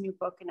and his new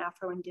book, An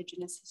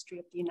Afro-Indigenous History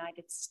of the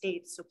United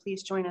States. So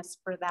please join us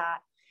for that.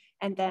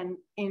 And then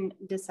in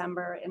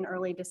December, in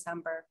early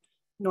December,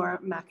 Nora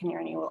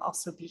McInerney will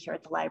also be here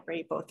at the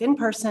library, both in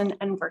person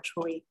and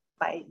virtually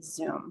by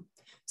Zoom.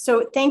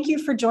 So thank you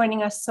for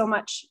joining us so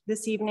much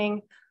this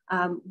evening.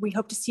 We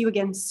hope to see you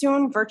again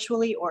soon,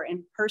 virtually or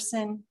in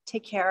person.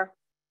 Take care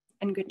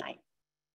and good night.